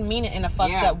really didn't mean it in a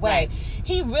fucked up way. Right.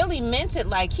 He really meant it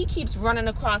like he keeps running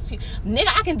across people. Nigga,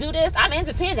 I can do this. I'm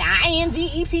independent.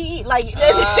 INDEPE. Like,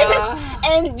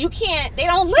 and you can't, they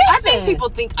don't listen. I think people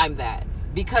think I'm that.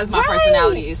 Because my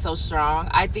personality is so strong,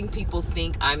 I think people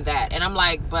think I'm that. And I'm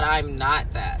like, but I'm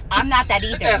not that. I'm not that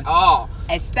either. At all.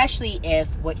 Especially if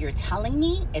what you're telling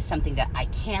me is something that I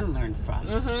can learn from.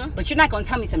 Mm-hmm. But you're not going to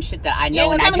tell me some shit that I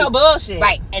know and I do. No bullshit.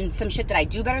 Right. And some shit that I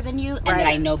do better than you and that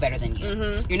I know better than you.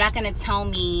 Mm-hmm. You're not going to tell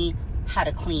me how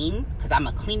to clean because I'm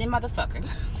a cleaning motherfucker.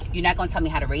 You're not going to tell me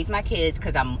how to raise my kids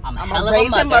because I'm a hell of a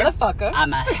mother. Motherfucker.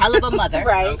 I'm a hell of a mother.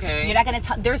 Right. Okay. You're not going to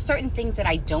tell. There's certain things that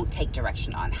I don't take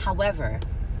direction on. However,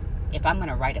 if I'm going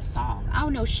to write a song, I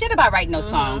don't know shit about writing no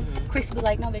song. Chris will be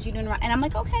like, no, but you're doing it right. And I'm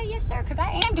like, okay, yes, sir, because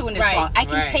I am doing this wrong. I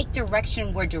can take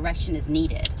direction where direction is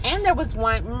needed. And there was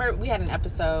one, remember we had an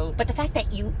episode. But the fact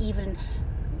that you even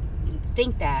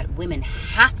think that women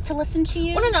have to listen to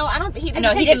you. Well, no, I don't. He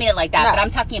didn't mean it like that. No. But I'm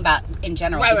talking about in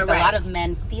general because a lot of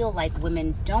men feel like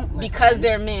women don't listen because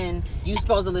they're men. You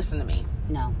supposed to listen to me.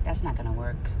 No, that's not gonna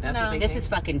work. This is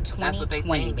fucking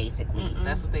 2020, basically. Mm-mm.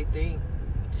 That's what they think.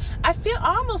 I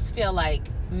almost feel like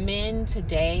men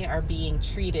today are being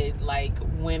treated like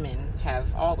women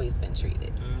have always been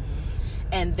treated,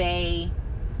 and they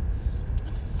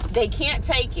can't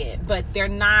take it, but they're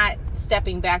not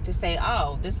stepping back to say,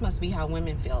 "Oh, this must be how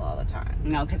women feel all the time."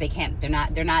 No, because they can't. They're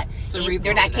not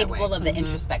capable of the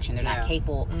introspection. They're not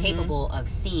capable of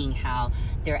seeing how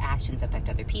their actions affect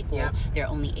other people. Yep. They're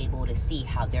only able to see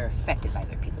how they're affected by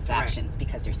other people's actions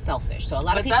because they're selfish. So a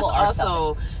lot of people are selfish. But that's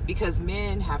also because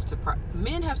men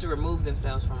have to remove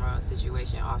themselves from a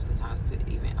situation oftentimes to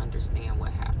even understand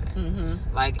what happened.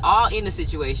 Mm-hmm. Like all in the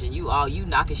situation, you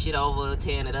knocking shit over,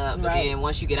 tearing it up, but then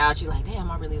once you get out, you're like,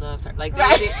 damn, I really loved her. Like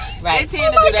they tend to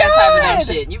do that type of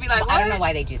dumb shit. And you be like, what? I don't know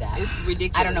why they do that. It's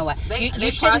ridiculous. I don't know why. They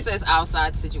process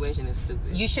outside the situation is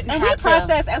stupid. You shouldn't and have we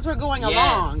process as we're going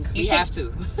along. You have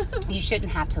to. You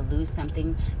shouldn't have to lose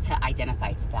something to identify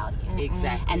its value.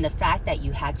 Exactly. And the fact that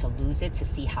you had to lose it to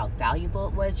see how valuable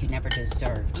it was, you never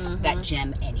deserved that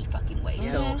gem any fucking way.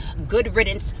 So good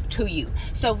riddance to you.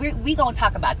 So we gonna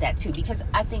talk about that too, because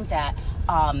I think that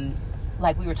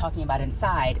like we were talking about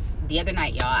inside the other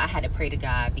night, y'all, I had to pray to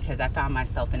God because I found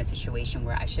myself in a situation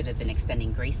where I should have been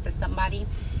extending grace to somebody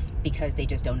because they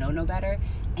just don't know no better,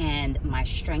 and my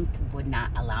strength would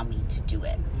not allow me to do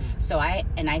it. So I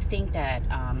think that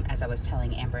as I was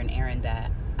telling Amber and Aaron,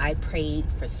 that I prayed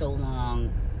for so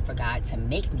long for God to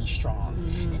make me strong,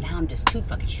 and now I'm just too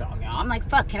fucking strong, y'all. I'm like,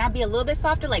 fuck, can I be a little bit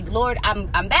softer? Like, Lord,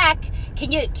 I'm back.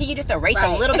 Can you just erase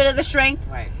a little bit of the strength?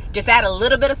 Just add a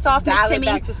little bit of softness to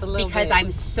me, because I'm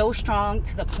so strong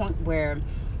to the point where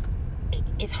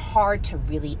it's hard to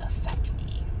really affect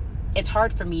me. It's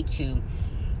hard for me to.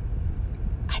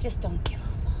 I just don't give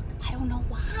a fuck. I don't know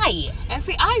why. And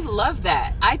see, I love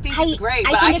that. I think it's great.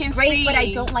 I think it's great, but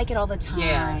I don't like it all the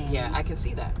time. Yeah, I can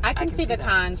see that. I can see the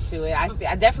cons to it.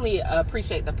 I definitely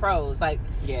appreciate the pros. Like,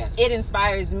 it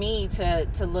inspires me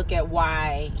to look at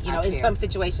why, in some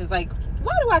situations, like,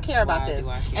 why do I care about this?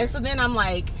 And so then I'm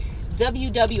like,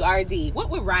 WWRD, what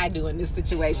would Rye do in this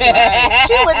situation?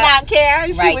 She would not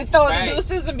care. She would throw the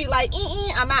deuces and be like,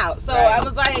 I'm out. So I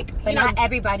was like, but not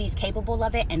everybody's capable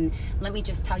of it. And let me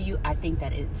just tell you, I think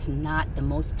that it's not the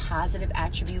most positive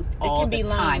attribute all the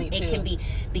time. It can be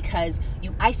because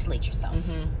you isolate yourself.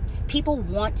 People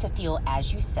want to feel,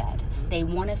 as you said, they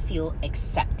want to feel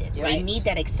accepted. They need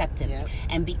that acceptance.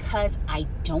 And because I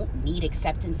don't need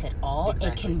acceptance at all,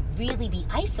 it can really be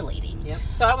isolating.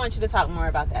 So I want you to talk more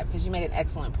about that, because you made an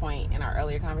excellent point in our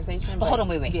earlier conversation. But hold on,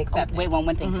 wait. The acceptance.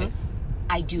 One thing too.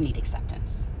 I do need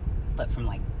acceptance, but from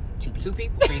like two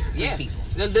people. Three people.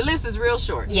 The list is real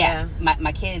short.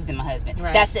 My kids and my husband.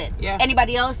 That's it.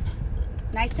 Anybody else?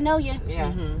 Nice to know you.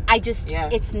 I just,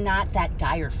 it's not that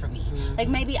dire for me. Like,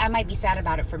 maybe I might be sad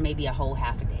about it for maybe a whole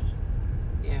half a day.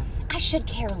 I should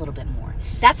care a little bit more.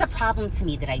 That's a problem to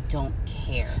me, that I don't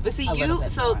care. But see,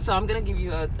 so I'm going to give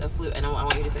you a flip, and I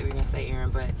want you to say what you're going to say, Aaron,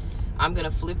 but I'm going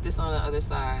to flip this on the other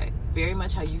side. Very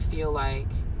much how you feel like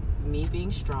me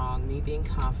being strong, me being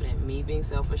confident, me being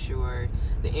self-assured,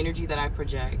 the energy that I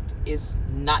project is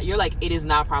not, you're like, it is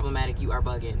not problematic, you are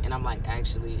bugging. And I'm like,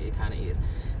 actually, it kind of is.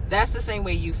 That's the same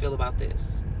way you feel about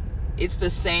this. It's the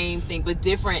same thing, but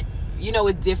different,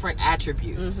 with different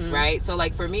attributes, right? So,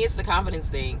 like, for me, it's the confidence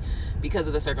thing because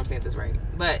of the circumstances, right?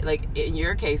 But, like, in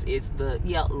your case, it's the,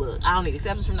 look, I don't need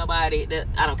acceptance from nobody.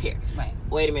 I don't care. Right.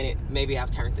 Wait a minute. Maybe I've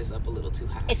turned this up a little too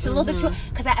high. It's a little bit too,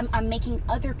 because I'm making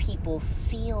other people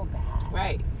feel bad.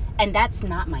 Right. And that's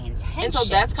not my intention. And so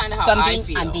that's kind of how I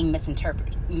feel. I'm being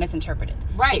misinterpreted. misinterpreted.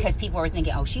 Right. Because people are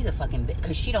thinking, oh, she's a fucking bitch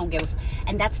because she don't give a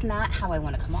and that's not how I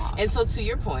want to come off. And so to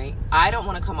your point, I don't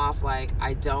want to come off like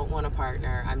I don't want a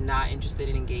partner. I'm not interested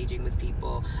in engaging with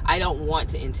people. I don't want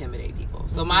to intimidate people.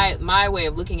 So my way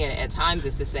of looking at it at times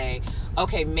is to say,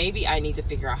 okay, maybe I need to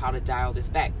figure out how to dial this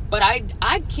back. But I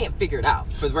can't figure it out,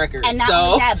 for the record. And not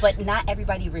only that, but not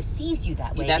everybody receives you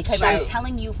that way. That's because true. I'm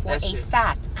telling you for That's a true.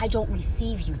 fact, I don't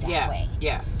receive you that way.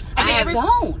 Yeah. I just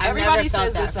don't. I've Everybody never felt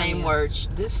says the that from same you. word.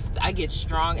 I get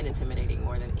strong and intimidating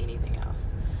more than anything else.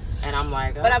 And I'm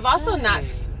like, But I've also okay. not.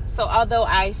 So although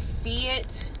I see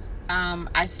it,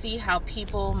 I see how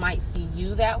people might see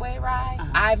you that way, Rye.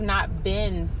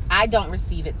 I don't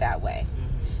receive it that way.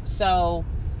 Mm-hmm. So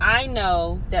I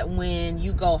know that when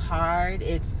you go hard,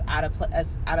 it's out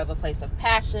of a place of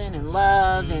passion and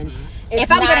love, and it's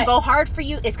If I'm going to not- go hard for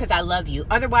you, it's because I love you.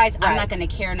 Otherwise, I'm Right. not going to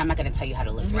care, and I'm not going to tell you how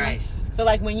to live your Right. life. So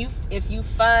like if you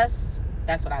fuss,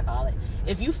 that's what I call it.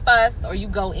 If you fuss or you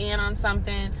go in on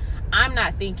something, I'm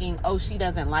not thinking, oh, she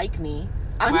doesn't like me.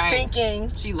 I'm Right.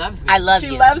 thinking She loves me. I love she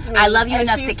you. loves me. I love you and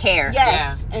enough to she's- care.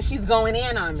 Yes, and she's going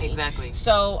in on me. Exactly.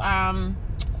 So,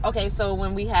 okay, so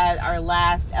when we had our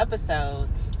last episode,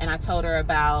 and I told her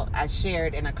I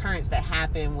shared an occurrence that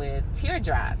happened with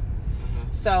Teardrop.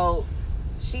 So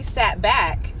she sat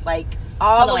back, like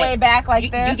all the way back,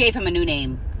 like this. You gave him a new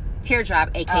name, Teardrop,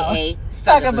 aka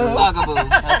Thugaboo.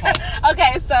 Thugaboo. Okay.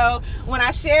 Okay, so when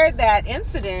I shared that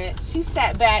incident, she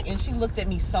sat back and she looked at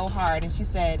me so hard and she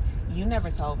said, "You never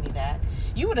told me that.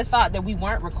 You would have thought that we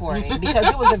weren't recording because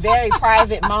it was a very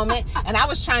private moment and I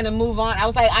was trying to move on." I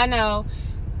was like, "I know."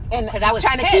 And 'Cause I was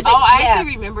trying to pissed. keep it. Oh, I yeah.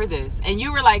 actually remember this. And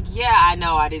you were like, yeah, I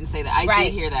know. I didn't say that. I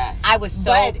Right. did hear that. I was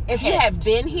so But if you had pissed.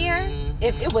 been here,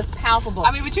 if it was palpable.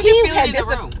 I mean, but you can feel had it in the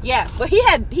room. Yeah, but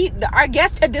our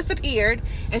guest had disappeared,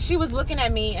 and she was looking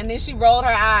at me, and then she rolled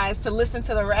her eyes to listen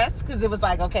to the rest because it was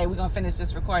like, okay, we're gonna finish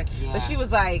this recording. Yeah. But she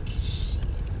was like, shh.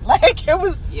 Like it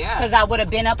was. Yeah. Because I would have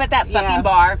been up at that fucking Yeah.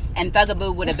 bar, and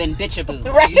Thugaboo would have been bitchaboo.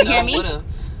 Right. You hear me? Would've.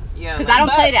 Yeah. Because I don't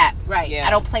play that. Right. Yeah. I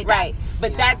don't play that. Right.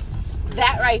 But Yeah. that's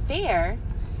that right there.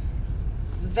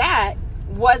 That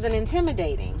wasn't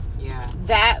intimidating. Yeah.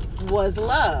 That was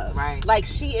love. Right. Like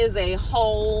she is a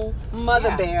whole mother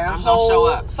Yeah, bear, a I'm gonna show whole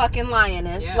up. fucking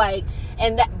lioness. Yeah. Like,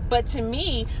 and that. But to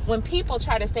me, when people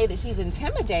try to say that she's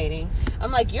intimidating,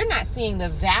 I'm like, you're not seeing the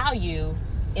value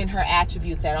in her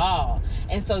attributes at all.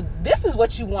 And so this is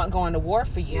what you want going to war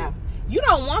for you. Yeah. You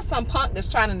don't want some punk that's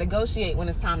trying to negotiate when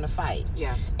it's time to fight.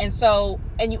 Yeah. And so,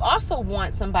 and you also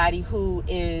want somebody who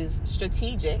is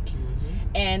strategic.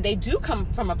 And they do come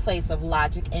from a place of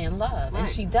logic and love, Right. and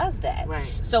she does that. Right.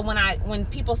 So when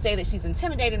people say that she's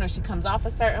intimidating or she comes off a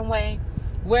certain way,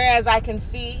 whereas I can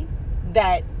see what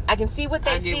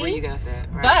they I get see, where you got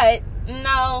that. Right. but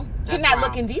no, you're That's not wrong.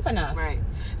 looking deep enough. Right.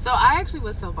 So I actually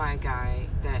was told by a guy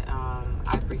that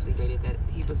I briefly dated that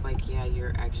he was like, yeah,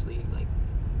 you're actually like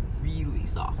really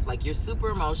soft. Like you're super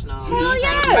emotional. Hell You're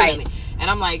yes. incredibly Right. friendly. And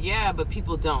I'm like, yeah, but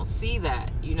people don't see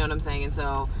that. You know what I'm saying? And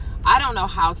so I don't know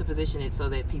how to position it so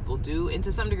that people do. And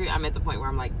to some degree, I'm at the point where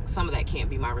I'm like, some of that can't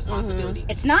be my responsibility.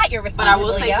 It's not your But I will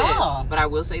responsibility say at this. all. But I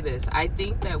will say this. I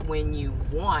think that when you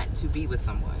want to be with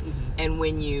someone, and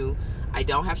when I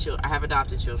don't have children. I have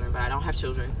adopted children, but I don't have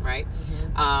children, right?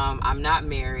 I'm not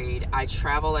married. I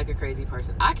travel like a crazy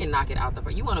person. I can knock it out the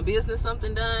park. You want a business,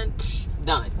 something done?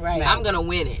 Done. Right. I'm going to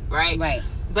win it, right? Right.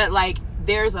 But, like,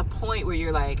 there's a point where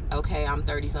you're like, okay, I'm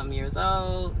 30-something years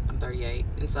old. I'm 38.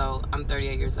 And so I'm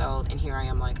 38 years old. And here I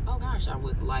am like, oh, gosh, I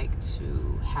would like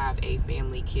to have a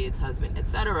family, kids, husband,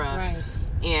 etc. Right.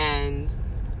 And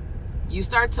you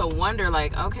start to wonder,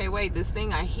 like, okay, wait, this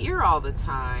thing I hear all the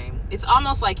time, it's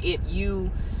almost like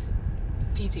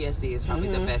PTSD is probably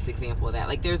the best example of that.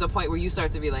 Like, there's a point where you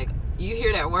start to be like, you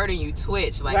hear that word and you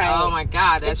twitch, like, Right. oh my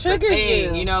God, that's the triggers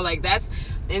thing, you. like, that's,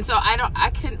 and so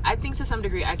I think to some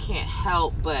degree I can't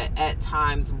help but at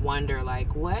times wonder,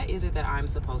 like, what is it that I'm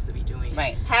supposed to be doing?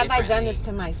 Right. Have I done differently? this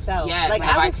to myself? Yes, Like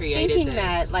have I I was created thinking this?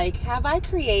 that, like, have I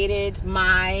created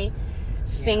my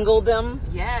singledom?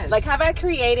 Yes. Like, have I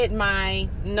created my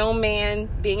no man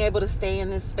being able to stay in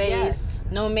this space? Yes.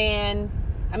 No man.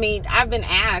 I mean, I've been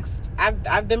asked,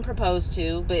 I've been proposed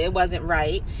to, but it wasn't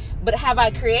right. But have I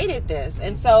created this?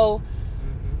 And so,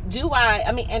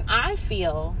 and I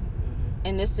feel,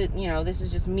 and this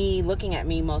is just me looking at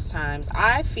me most times,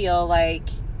 I feel like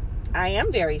I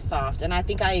am very soft, and I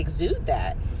think I exude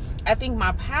that. I think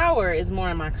my power is more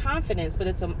in my confidence, but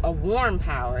it's a warm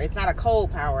power. It's not a cold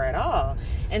power at all.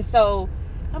 And so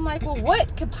I'm like, well,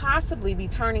 what could possibly be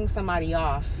turning somebody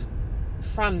off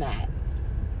from that?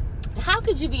 How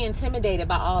could you be intimidated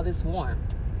by all this warmth?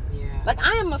 Yeah. Like,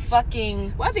 I am a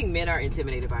fucking... Well, I think men are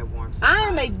intimidated by warmth. I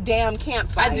am a damn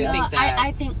campfire. I do think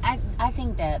that. I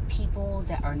think that people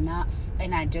that are not,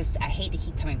 and I hate to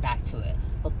keep coming back to it,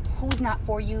 but who's not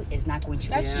for you is not going to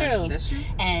That's receive true. you. That's true.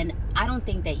 And I don't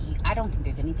think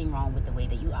there's anything wrong with the way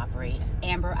that you operate.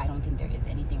 Amber, I don't think there is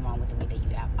anything wrong with the way that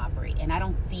you operate. And I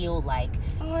don't feel like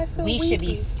we should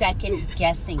be second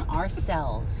guessing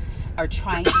ourselves or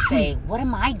trying to say, what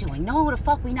am I doing? No, the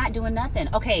fuck, we not doing nothing.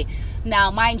 Okay, now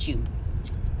mind you,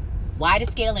 why the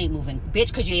scale ain't moving? Bitch,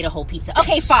 because you ate a whole pizza.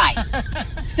 Okay, fine.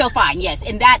 So fine, yes.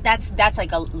 And that's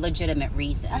like a legitimate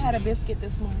reason. I had a biscuit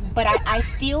this morning. But I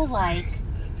feel like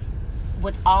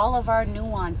with all of our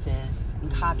nuances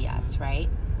and caveats, right?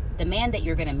 The man that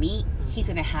you're going to meet, he's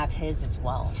going to have his as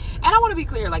well. And I want to be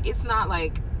clear, like, it's not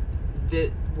like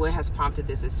what has prompted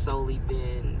this has solely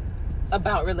been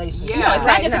about relationships. Yeah. No, it's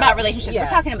not just about relationships. Yeah. We're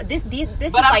talking about this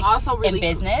is I'm like also really, in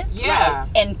business, yeah, right?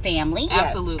 And family,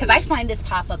 absolutely. Because I find this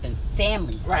pop up in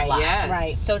family right, a lot. Yes.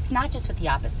 Right. So it's not just with the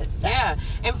opposite sex. Yeah,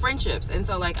 and friendships. And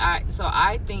so like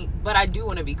I think, but I do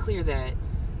want to be clear that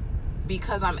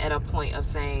because I'm at a point of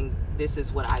saying this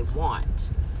is what I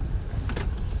want,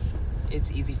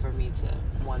 it's easy for me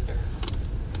to wonder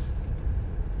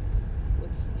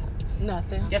what's happening.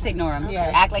 Nothing. Just ignore him.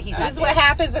 Yes. Act like he's not This is there. what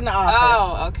happens in the office.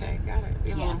 Oh, okay, got it. We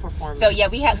have a Yeah. little performance. So yeah,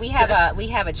 we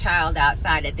have a child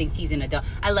outside that thinks he's an adult.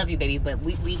 I love you, baby, but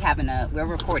we're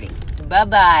recording. Bye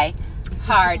bye,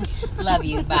 heart. Love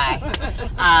you. Bye.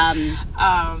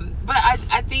 But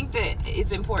I think that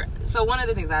it's important. So one of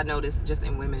the things I noticed just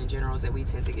in women in general is that we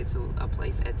tend to get to a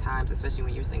place at times, especially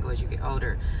when you're single as you get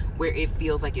older, where it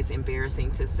feels like it's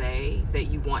embarrassing to say that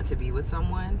you want to be with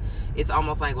someone. It's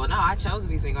almost like, well, no, I chose to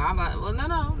be single. I'm like, well,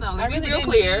 no. Let me be real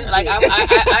clear. Like I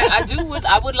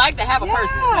would like to have a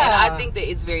person, and I think that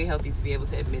it's very healthy to be able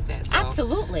to admit that. So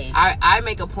Absolutely. I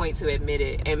make a point to admit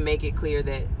it and make it clear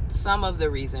that some of the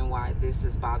reason why this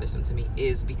is bothersome to me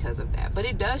is because of that. But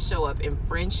it does show up in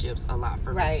friendships a lot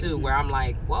for me too, where I'm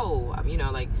like, whoa, I'm,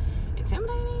 like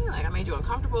intimidating, like I made you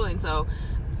uncomfortable, and so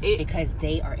because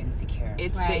they are insecure.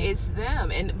 It's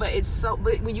them,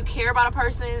 but when you care about a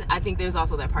person, I think there's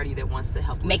also that part of you that wants to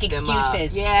help make lift them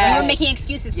excuses. up. Yeah, you're making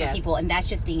excuses for people, and that's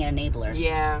just being an enabler.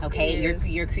 Yeah, okay,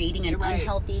 you're creating an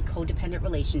unhealthy codependent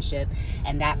relationship,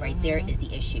 and that right there is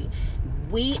the issue.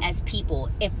 We as people,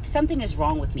 if something is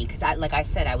wrong with me, because like I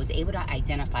said, I was able to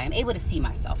identify, I'm able to see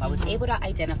myself. I was able to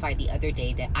identify the other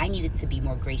day that I needed to be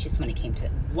more gracious when it came to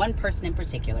one person in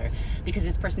particular, because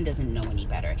this person doesn't know any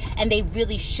better. And they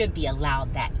really should be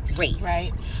allowed that grace.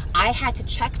 Right. I had to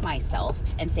check myself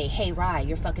and say, hey, Rye,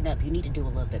 you're fucking up. You need to do a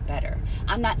little bit better.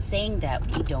 I'm not saying that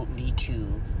we don't need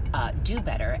to do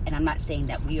better, and I'm not saying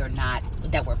that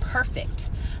we're perfect,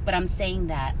 but I'm saying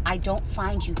that I don't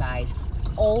find you guys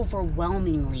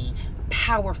overwhelmingly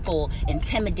powerful,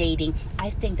 intimidating. I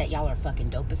think that y'all are fucking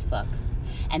dope as fuck,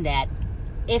 and that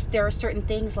if there are certain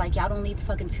things like y'all don't leave the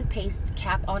fucking toothpaste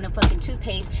cap on the fucking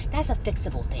toothpaste, that's a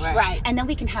fixable thing, right? And then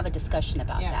we can have a discussion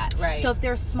about that. Right. So if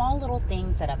there are small little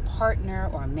things that a partner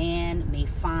or a man may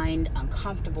find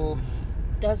uncomfortable,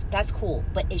 that's cool,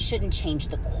 but it shouldn't change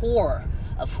the core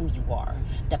of who you are,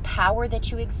 the power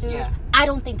that you exude. I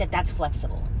don't think that that's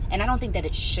flexible, and I don't think that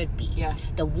it should be.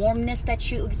 The warmness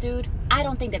that you exude, I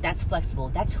don't think that that's flexible.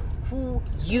 That's who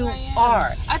you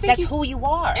are. I think that's who you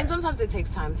are. And sometimes it takes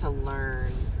time to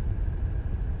learn.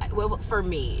 Well, for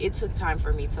me, it took time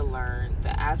for me to learn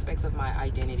the aspects of my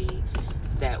identity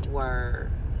that were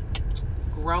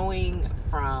growing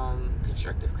from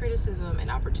constructive criticism and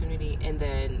opportunity, and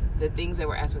then the things that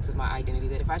were aspects of my identity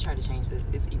that if I try to change this,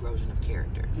 it's erosion of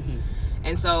character.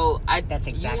 And so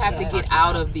you have to get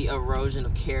out of the erosion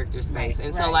of character space.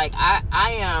 And so like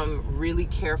I am really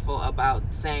careful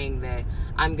about saying that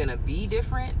I'm gonna be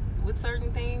different with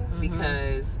certain things,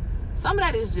 because some of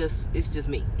that is just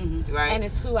me, right? And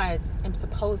it's who I am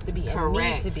supposed to be and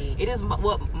need to be. It is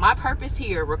what my purpose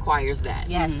here requires that.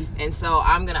 And so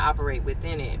I'm going to operate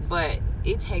within it. But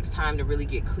it takes time to really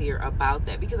get clear about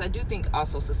that, because I do think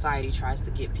also society tries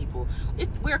to get people.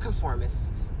 We're a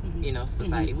conformist,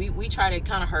 society. We try to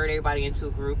kind of herd everybody into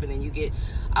a group, and then you get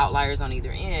outliers on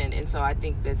either end. And so I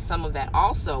think that some of that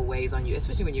also weighs on you,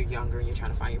 especially when you're younger and you're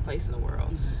trying to find your place in the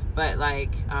world. But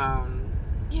like.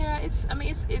 It's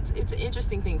an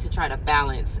interesting thing to try to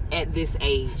balance at this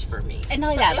age for me. And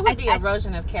not so that it would be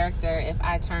erosion of character if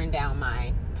I turned down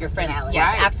my personality.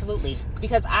 Yes, absolutely.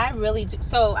 Because I really do.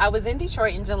 So I was in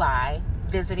Detroit in July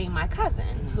visiting my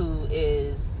cousin, who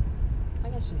is, I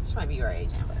guess she might be your age,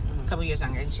 Amber, a couple years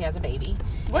younger, and she has a baby.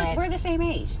 We're the same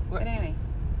age. But anyway.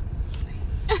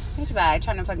 What you about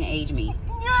trying to fucking age me?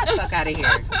 Get the fuck out of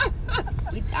here.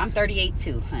 I'm 38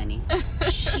 too, honey.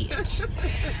 Shit.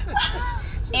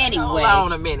 Hold Anyway,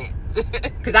 on a minute.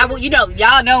 because I will,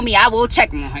 y'all know me. I will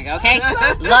check them. Okay,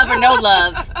 love or no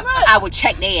love, I will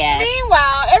check their ass.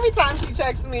 Meanwhile, every time she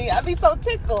checks me, I be so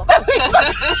tickled.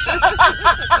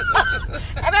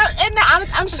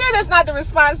 I'm sure that's not the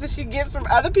response that she gets from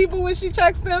other people when she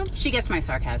checks them. She gets my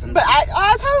sarcasm. But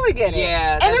I totally get it.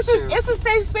 Yeah, and that's true. It's a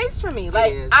safe space for me.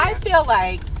 Like, is, I yeah. feel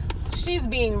like she's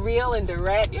being real and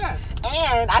direct. Yeah.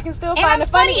 And I can still And find I'm the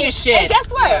funny funny as shit. And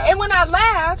guess what? Yeah. And when I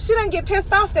laugh, she doesn't get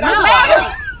pissed off that I'm No,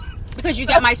 laughing. because you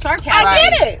get my sarcasm. I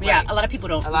get it. Yeah, Right. a lot of people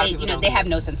don't. A lot of They, people they don't have get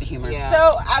no sense of humor. Yeah.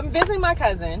 So I'm visiting my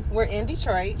cousin. We're in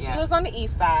Detroit. She Yeah. lives on the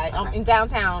east side, Okay. in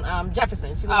downtown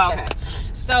Jefferson. She lives Oh, in okay.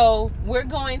 Jefferson. So we're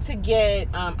going to get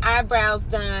eyebrows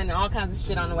done and all kinds of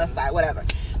shit on the west side, whatever.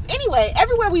 Anyway,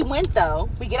 everywhere we went though,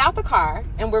 we get out the car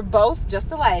and we're both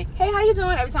just like, hey, how you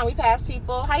doing? Every time we pass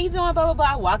people, how you doing? Blah blah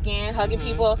blah. Walk in, hugging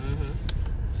people.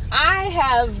 I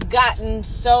have gotten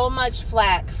so much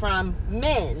flack from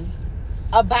men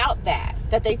about that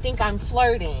they think I'm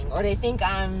flirting or they think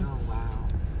I'm. Oh wow.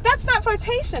 That's not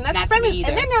flirtation. That's Not to friendly. me either.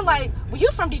 And then they're like, well,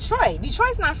 you're from Detroit.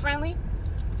 Detroit's not friendly.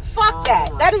 Fuck Oh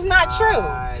that. my That is not God. true.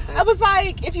 That's- I was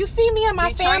like, if you see me and my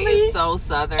Detroit family, is so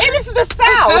southern. and this is the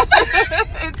South.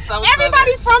 It's so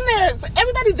Everybody southern. from there,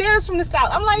 everybody there is from the South.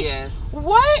 I'm like, Yes.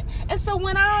 what? And so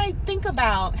when I think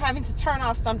about having to turn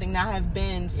off something that I've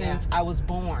been since I was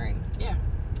born Yeah.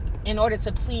 in order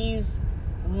to please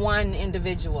one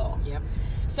individual. Yep.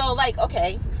 So, like,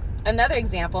 okay, another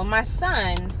example. My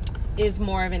son is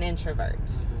more of an introvert,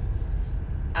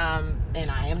 and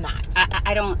I am not.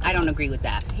 I don't agree with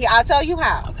that. I'll tell you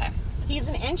how. Okay, He's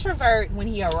an introvert when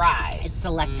he arrives it's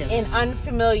selective. in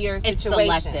unfamiliar It's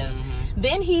situations. selective.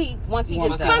 Then once he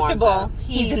Warms gets up. comfortable, Warms up.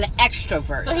 He's an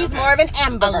extrovert. so he's Okay. more of an a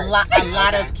ambivert.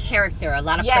 lot of character, a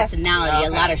lot of Yes. personality, a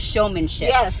Okay. lot of showmanship.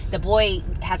 Yes. The boy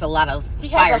has a lot of He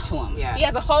fire has to him. Yeah. He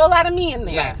has a whole lot of me in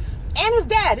there. Yeah. And his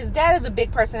dad. His dad is a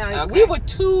big personality. Okay. We were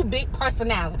two big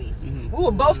personalities. We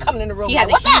were both coming in the room. He has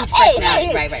like, a "What's huge up? Hey,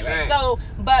 personality. hey." Right. So,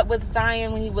 but with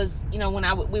Zion, when he was,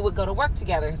 we would go to work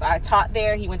together. So I taught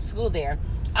there. He went to school there.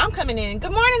 I'm coming in.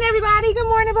 Good morning, everybody. Good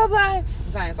morning, blah, blah.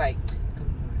 Zion's like,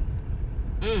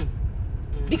 good morning.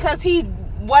 Because he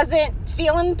wasn't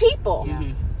feeling people. Yeah.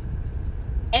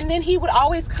 And then he would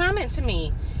always comment to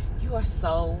me, you are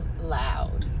so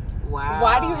loud. Wow.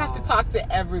 Why do you have to talk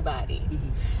to everybody?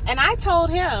 And I told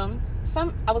him,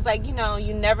 I was like, you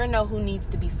never know who needs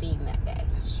to be seen that day.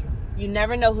 That's true. You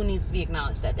never know who needs to be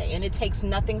acknowledged that day. And it takes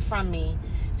nothing from me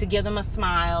to give them a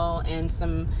smile and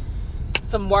some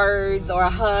words or a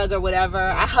hug or whatever.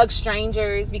 I hug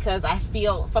strangers because I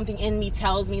feel something in me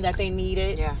tells me that they need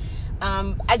it. Yeah.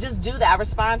 I just do that. I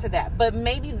respond to that. But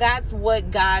maybe that's what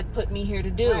God put me here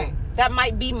to do. Right. That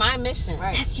might be my mission.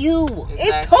 Right. That's you. Exactly.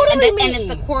 It's totally And me. it's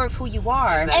the core of who you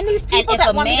are. Exactly. And these people And if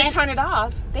that a want me man- to turn it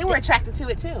off, they were attracted to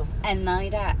it too. And not only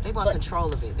that, They want but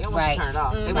control of it. They don't want Right. to turn it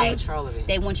off. They Right. want control of it.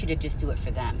 they want you to just do it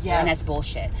for them. Yes. And that's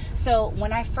bullshit. So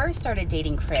when I first started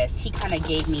dating Chris, he kind of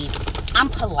gave me, I'm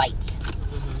polite.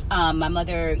 My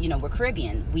mother, we're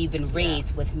Caribbean. We've been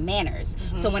raised with manners.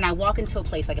 So when I walk into a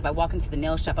place, like if I walk into the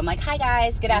nail shop, I'm like, hi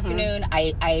guys, good afternoon.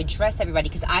 I address everybody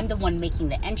because I'm the one making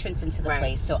the entrance into the Right.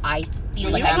 place. So I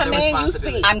feel When like you I'm come the in, you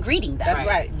responsibility. speak. I'm greeting them. That's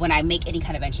right. When I make any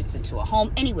kind of entrance into a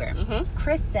home, anywhere.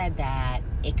 Chris said that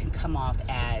it can come off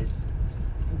as,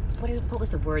 what was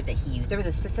the word that he used? There was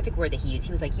a specific word that he used.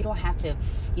 He was like, you don't have to,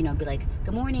 be like,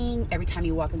 good morning every time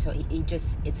you walk into it.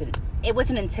 It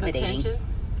wasn't intimidating. Attention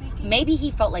seeking. Maybe he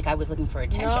felt like I was looking for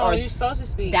attention, No, or you're supposed to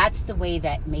speak. that's the way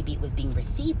that maybe it was being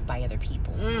received by other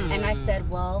people. And I said,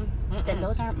 well, then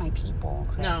those aren't my people,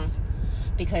 Chris. No.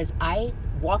 Because I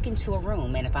walk into a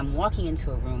room, and if I'm walking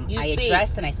into a room, You I speak.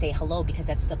 address and I say hello because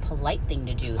that's the polite thing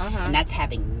to do, and that's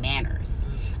having manners.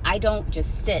 I don't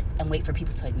just sit and wait for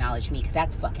people to acknowledge me because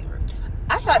that's fucking rude.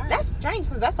 I thought that's strange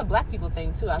because that's a black people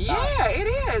thing too. I thought. Yeah, it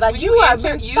is. Like, when you are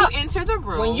enter, being you taught- enter the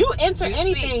room. When you enter you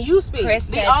anything, speak. you speak. Chris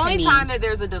said The only to me, time that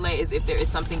there's a delay is if there is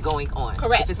something going on.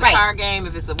 Correct. If it's a Right. car game,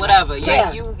 if it's a whatever,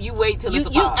 Yeah. you wait till you, it's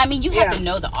a pause. you Yeah. have to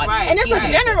know the audience. Right. and it's Right.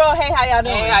 a general, hey, how y'all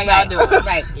doing? Hey, how y'all Right. doing?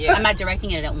 Right. Yeah. I'm not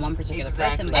directing it at one particular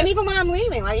Exactly. person, but And even when I'm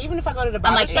leaving, like even if I go to the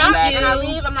barber like, shop thank and I you.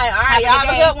 leave, I'm like, all Have right, a y'all good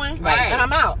have a day. good one, Right. and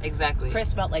I'm out. Exactly.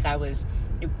 Chris felt like I was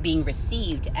being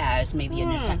received as maybe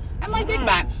an attack. I'm like, think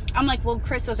about it. I'm like, well,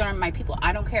 Chris, those aren't my people.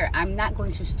 I don't care. I'm not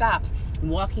going to stop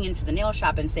walking into the nail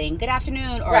shop and saying good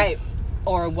afternoon, or Right.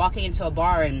 or walking into a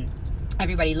bar and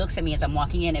everybody looks at me as I'm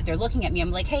walking in. If they're looking at me,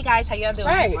 I'm like, hey guys, how y'all doing?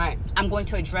 Right. Right. I'm going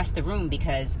to address the room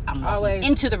because I'm walking Always.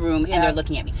 into the room Yeah. and they're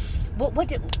looking at me.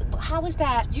 How was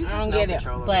that? You I have don't no get it.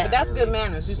 control over But that, But that's really. good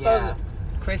manners. You're supposed Yeah. to.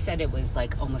 Chris said it was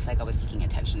like almost like I was seeking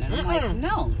attention, and I'm like,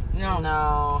 no,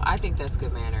 No, I think that's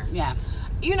good manners. Yeah.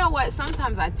 You know what?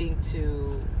 Sometimes I think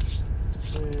too.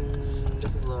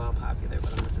 This is a little unpopular,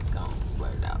 but I'm just gonna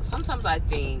blurt it out. Sometimes I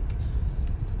think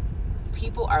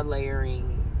people are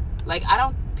layering. Like,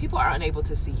 people are unable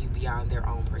to see you beyond their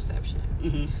own perception.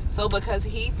 Mm-hmm. So because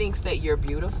he thinks that you're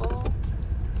beautiful,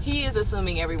 he is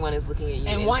assuming everyone is looking at you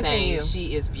and wanting saying, you.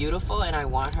 she is beautiful and I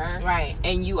want her. Right.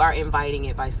 And you are inviting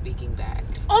it by speaking back.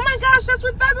 Oh my gosh, that's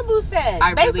what Thugaboo said.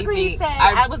 I really Basically, he think- said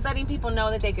I was letting people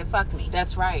know that they could fuck me.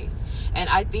 That's right. And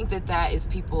I think that is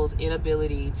people's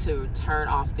inability to turn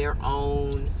off their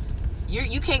own.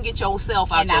 You can't get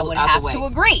yourself out, And I would out have the way. to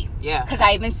agree. Yeah. Because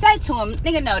I even said to him,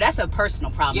 nigga, no, that's a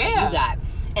personal problem that Yeah. you got.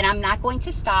 And I'm not going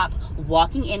to stop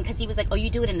walking in because he was like, oh, you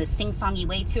do it in the sing-songy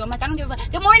way too. I'm like, I don't give a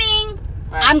fuck. Good morning.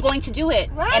 Right. I'm going to do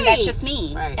it. Right. And that's just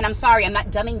me. Right. And I'm sorry, I'm not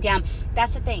dumbing down.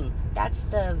 That's the thing. That's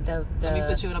the Let me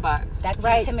put you in a box. that's the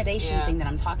Right. intimidation Yeah. thing that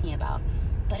I'm talking about.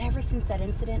 But ever since that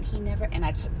incident, he never, and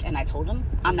I told him,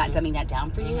 I'm not dumbing that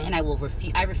down for you, and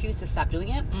I refuse to stop doing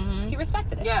it. He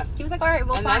respected it. Yeah. He was like, all right,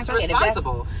 well, And fine, that's forget it.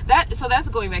 responsible. That's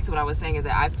going back to what I was saying, is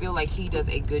that I feel like he does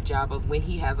a good job of, when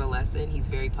he has a lesson, he's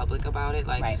very public about it.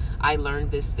 Like, Right. I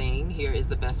learned this thing. Here is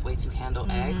the best way to handle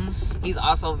X. He's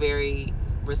also very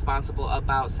responsible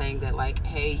about saying that, like,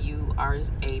 hey, you are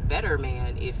a better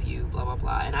man if you blah blah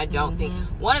blah. And I don't think,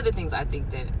 one of the things I think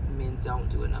that men don't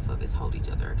do enough of is hold each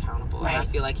other accountable. And I Right.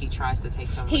 feel like he tries to take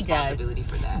some He does. responsibility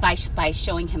for that. By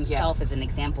showing himself Yes. as an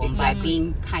example, and by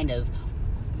being kind of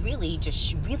really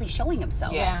showing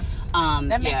himself. Yes.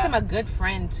 That makes Yeah. him a good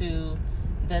friend to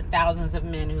the thousands of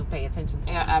men who pay attention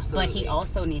to Yeah, him. absolutely. But he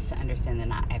also needs to understand that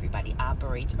not everybody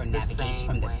operates or navigates same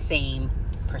from the way. same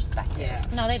perspective. Yeah.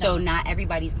 No, they So don't. not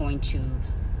everybody's going to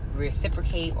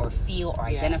reciprocate or feel or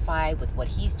Yeah. identify with what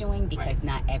he's doing, because Right.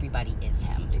 not everybody is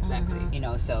him. Exactly. You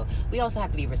know, so we also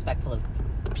have to be respectful of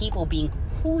people being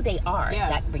who they are. Yeah.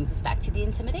 That brings us back to the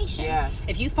intimidation. Yeah.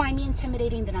 If you find me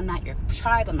intimidating, then I'm not your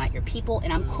tribe, I'm not your people,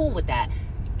 and I'm cool with that.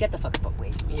 Get the fuck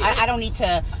away from me. Yeah. I don't need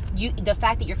to. The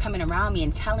fact that you're coming around me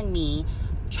and telling me,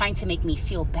 trying to make me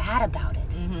feel bad about it,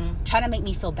 trying to make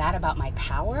me feel bad about my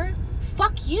power,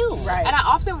 fuck you. Right. And I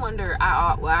often wonder,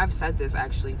 I've said this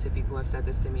actually to people who have said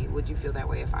this to me, would you feel that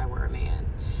way if I were a man?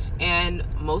 And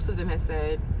most of them have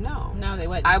said no. No, they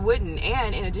wouldn't. I wouldn't.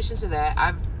 And in addition to that,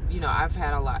 I've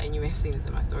had a lot, and you may have seen this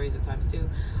in my stories at times too,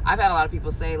 I've had a lot of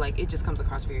people say, like, it just comes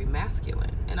across very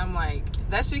masculine. And I'm like,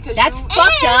 that's because That's you...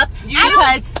 fucked up,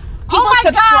 because people Oh my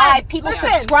subscribe. God. People Listen,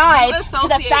 subscribe you to the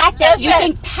associate- fact that you Yes.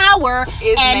 think power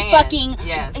Is and man. fucking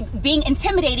Yes. being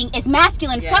intimidating is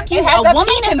masculine. Yes. Fuck you. It has A a woman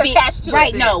penis can be attached to it.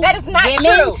 right. No, That is not women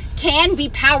true. can be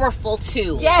powerful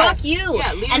too. Yes. Fuck you.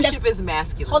 Yeah, And leadership is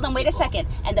masculine. hold on, wait a people. second.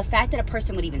 And the fact that a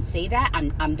person would even say that,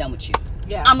 I'm done with you.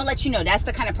 Yeah. I'm gonna let you know that's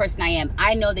the kind of person I am.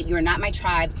 I know that you're not my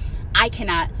tribe. I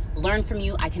cannot learn from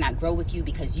you. I cannot grow with you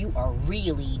because you are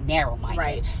really narrow-minded.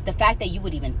 Right. The fact that you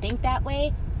would even think that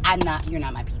way, you're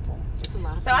not my people. It's a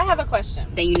lot of So I have a question.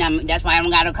 Then you not. That's why I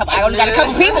only got a couple people.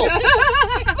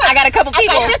 I got a couple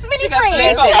people. I got this many She got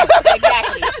friends. Listen,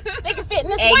 exactly. They can fit in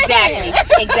this Exactly.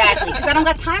 one. Exactly. Because I don't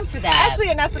got time for that. Actually,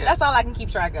 and that's all I can keep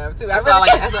track of too. That's I all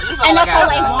really that's and that's all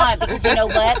I got. want, because you know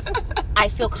what? I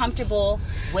feel comfortable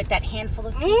with that handful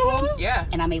of people, Yeah.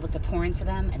 and I'm able to pour into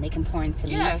them, and they can pour into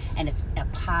Yes. me, and it's a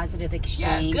positive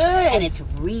exchange, good. and it's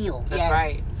real. That's Yes.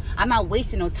 right. I'm not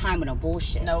wasting no time with no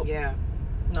bullshit. Nope. Yeah.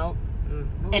 Nope.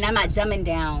 And I'm not dumbing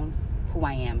down who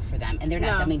I am for them, and they're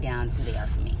not No. dumbing down who they are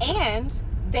for me. And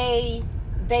they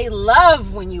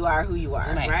love when you are who you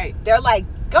are. Right. Right. They're like,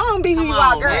 go on, be who Come you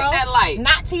on, are, girl. make that light.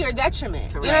 Not to your detriment.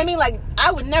 You know what I Correct. mean? Like,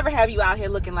 I would never have you out here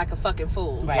looking like a fucking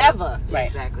fool. Right. Never. Right.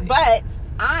 Exactly. But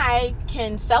I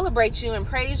can celebrate you and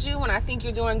praise you when I think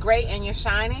you're doing great and you're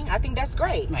shining. I think that's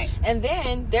great. Right. And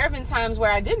then there have been times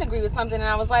where I didn't agree with something and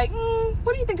I was like,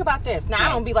 what do you think about this? Now, I Right.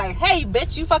 don't be like, hey,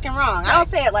 bitch, you fucking wrong. I don't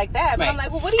say it like that. But Right. I'm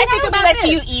like, well, what do you And I think don't do about that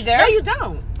to this? you either. No, you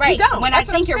don't. Right. You don't. When That's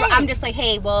I what think you're, saying. I'm just like,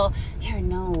 hey, well,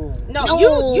 no. No,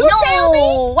 you tell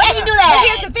me. Why did you do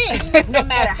that? But here's the thing. No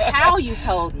matter how you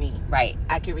told me, Right.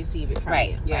 I can receive it from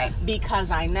Right. you. Yeah. Right. Because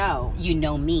I know. You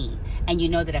know me, and you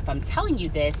know that if I'm telling you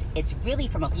this, it's really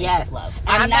from a place Yes. of love.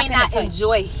 And I may gonna not tell you-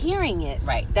 enjoy hearing it.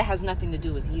 Right. That has nothing to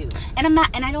do with you. and I'm not,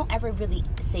 and I don't ever really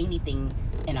say anything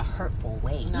in a hurtful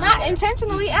way. Not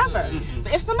intentionally ever.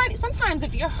 If sometimes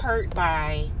if you're hurt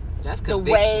by That's the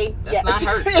conviction. way, That's not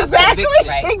hurt. That's exactly, conviction.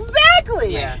 Right.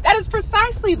 exactly. Yeah. That is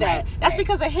precisely that. Right. That's Right.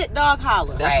 because a hit dog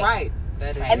holler. That's Right. right.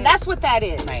 That is And it. that's what that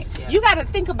is. Right. Yeah. You got to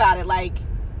think about it like,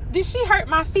 did she hurt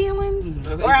my feelings?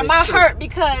 Mhm. Or am Is I this true? hurt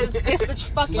because it's the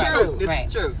fucking It's truth? This Right.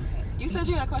 is true. You said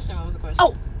you had a question. What was the question?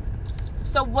 Oh,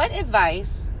 so what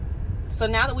advice So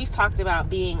now that we've talked about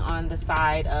being on the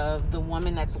side of the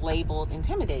woman that's labeled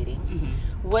intimidating,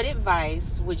 what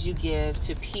advice would you give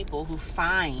to people who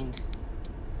find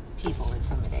people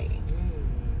intimidating?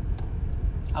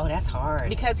 Oh, that's hard.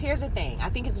 Because here's the thing. I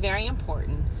think it's very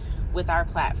important with our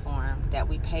platform that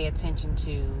we pay attention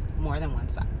to more than one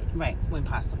side. Right. When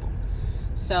possible.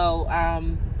 So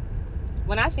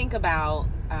when I think about,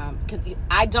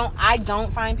 I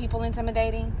don't find people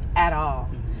intimidating at all.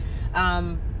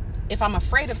 If I'm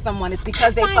afraid of someone, it's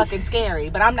because they're fucking scary.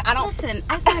 But I don't. Listen,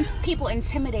 I find people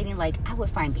intimidating. Like, I would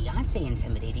find Beyonce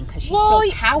intimidating because she's so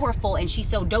powerful and she's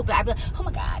so dope. I'd be like, oh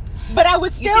my God. But I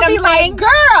would still be like,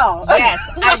 girl. Yes,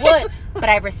 I would. But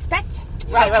I respect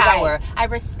her power. Right. I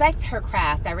respect her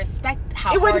craft. I respect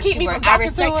how it hard she works. I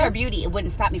respect her. her beauty. It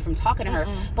wouldn't stop me from talking to her.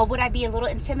 But would I be a little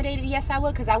intimidated? Yes, I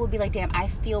would. Because I would be like, damn, I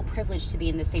feel privileged to be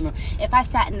in the same room. If I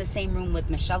sat in the same room with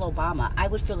Michelle Obama, I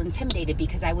would feel intimidated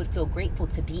because I would feel grateful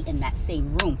to be in that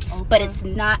same room. But it's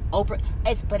not Oprah.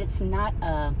 It's not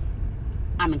a...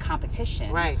 I'm in competition.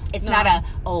 Right. It's not a,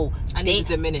 I need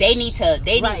to diminish. They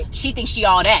need, she thinks she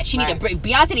all that. She need to bring,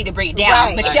 Beyonce need to bring it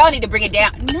down. Michelle need to bring it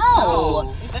down.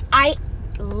 No. I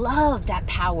love that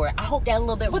power. I hope that a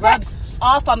little bit rubs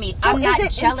off on me. So I'm not is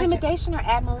it jealous. Intimidation or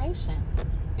admiration?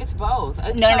 It's both.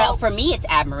 No. For me, it's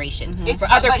admiration. For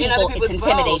other people, it's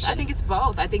intimidation.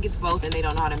 Both. I think it's both, and they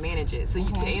don't know how to manage it. So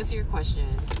to answer your question,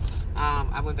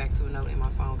 I went back to a note in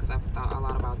my phone because I thought a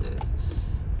lot about this.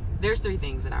 There's 3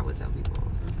 things that I would tell people.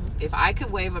 If I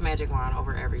could wave a magic wand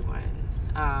over everyone,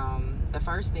 the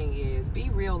first thing is be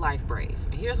real life brave.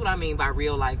 And here's what I mean by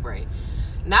real life brave.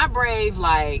 Not brave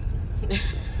like...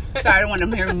 Sorry, I don't want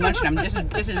to hear me munching. This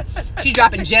is she's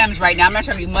dropping gems right now. I'm not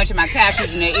trying to be munching my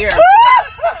cashews in their ear.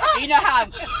 You know how,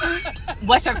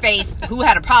 what's her face, who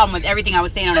had a problem with everything I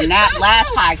was saying on the last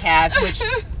podcast, which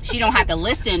she don't have to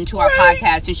listen to our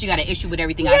podcast and she got an issue with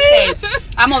everything I say.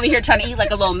 I'm over here trying to eat like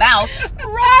a little mouse.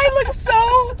 Ryan looks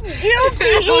so guilty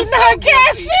eating her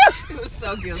cashews.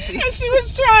 So guilty. And she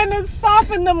was trying to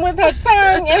soften them with her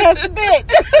tongue and her spit.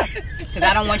 Because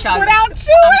I don't want y'all... Without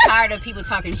chewing. I'm tired of people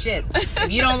talking shit.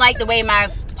 If you don't like the way my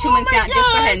chewing sound,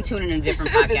 just go ahead and tune in a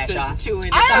different podcast, y'all. I'm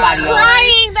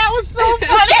crying. That was so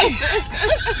funny.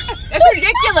 That's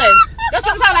ridiculous. That's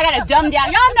sometimes I gotta dumb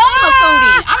down. Y'all know I'm a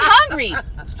foodie. I'm hungry.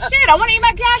 Shit, I want to eat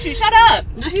my cashew. Shut up.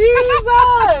 Jesus.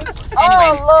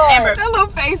 Anyway, Lord. Amber. That little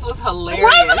face was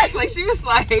hilarious. Like, she was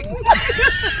like...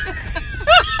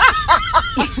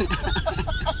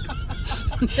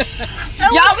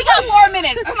 Y'all, we got 4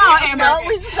 minutes. Come on, Amber. No,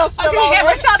 we just gonna spill over.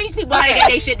 Amber, tell these people how to get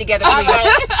their shit together,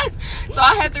 please. So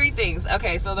I had 3 things.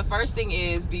 Okay, so the first thing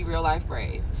is be real life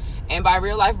brave. And by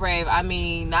real life brave, I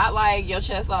mean not like your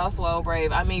chest all swole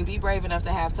brave. I mean be brave enough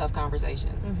to have tough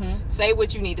conversations. Say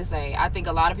what you need to say. I think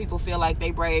a lot of people feel like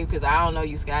they brave because, I don't know,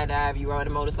 you skydive, you ride a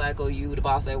motorcycle, you the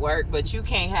boss at work, but you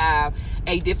can't have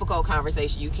a difficult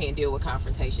conversation. You can't deal with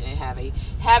confrontation and have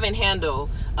and handle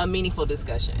a meaningful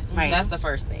discussion. Right. That's the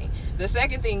first thing. The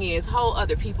second thing is hold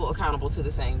other people accountable to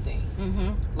the same thing.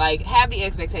 Like, have the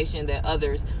expectation that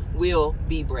others will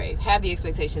be brave. Have the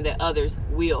expectation that others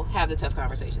will have the tough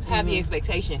conversations. Have the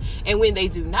expectation, and when they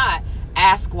do not,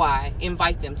 ask why.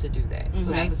 Invite them to do that.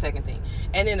 So that's the second thing.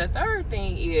 And then the third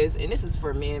thing is, and this is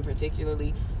for men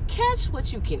particularly, catch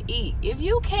what you can eat. If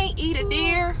you can't eat a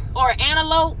deer or an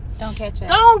antelope, don't catch it.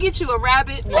 Go and get you a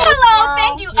rabbit. Hello,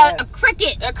 thank you. Yes. A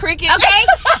cricket. A cricket. Okay.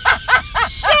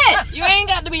 Shit. You ain't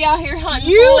got to be out here hunting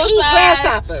You eat full-size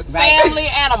grasshoppers. family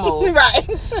animals.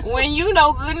 Right. When you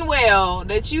know good and well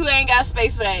that you ain't got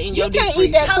space for that in your deep can't freezer.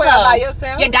 eat that quail by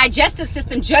yourself. Your digestive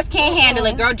system just can't handle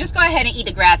it, girl. Just go ahead and eat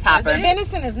a grasshopper.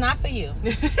 Venison is not for you.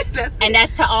 And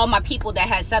that's to all my people that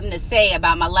had something to say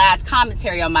about my last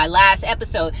commentary on my last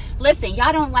episode. Listen,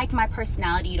 y'all don't like my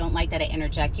personality. You don't like that I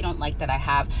interject. You don't like that I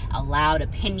have a loud,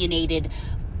 opinionated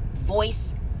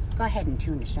voice. Go ahead and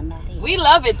tune to somebody else. We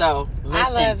love it though. Listen, I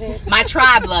love it. my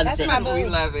tribe loves That's it. my boo. We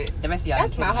love it. The rest of y'all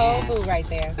That's can my kick whole ass. boo right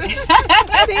there.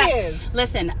 That is.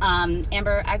 Listen,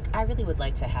 Amber, I really would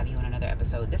like to have you on another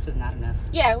episode. This was not enough.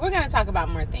 Yeah, we're going to talk about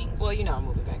more things. Well, you know I'm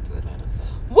moving back to Atlanta, so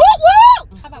Whoop,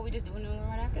 whoop! How about we just do another one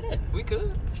right after that? we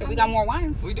could. Sure, we got more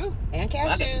wine. We do. And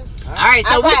cashews. All right,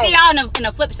 so All we'll right. see y'all in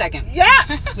a flip second. Yeah.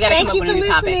 We gotta Thank come you up with for a new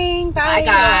topic. listening. Bye,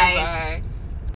 guys. Bye.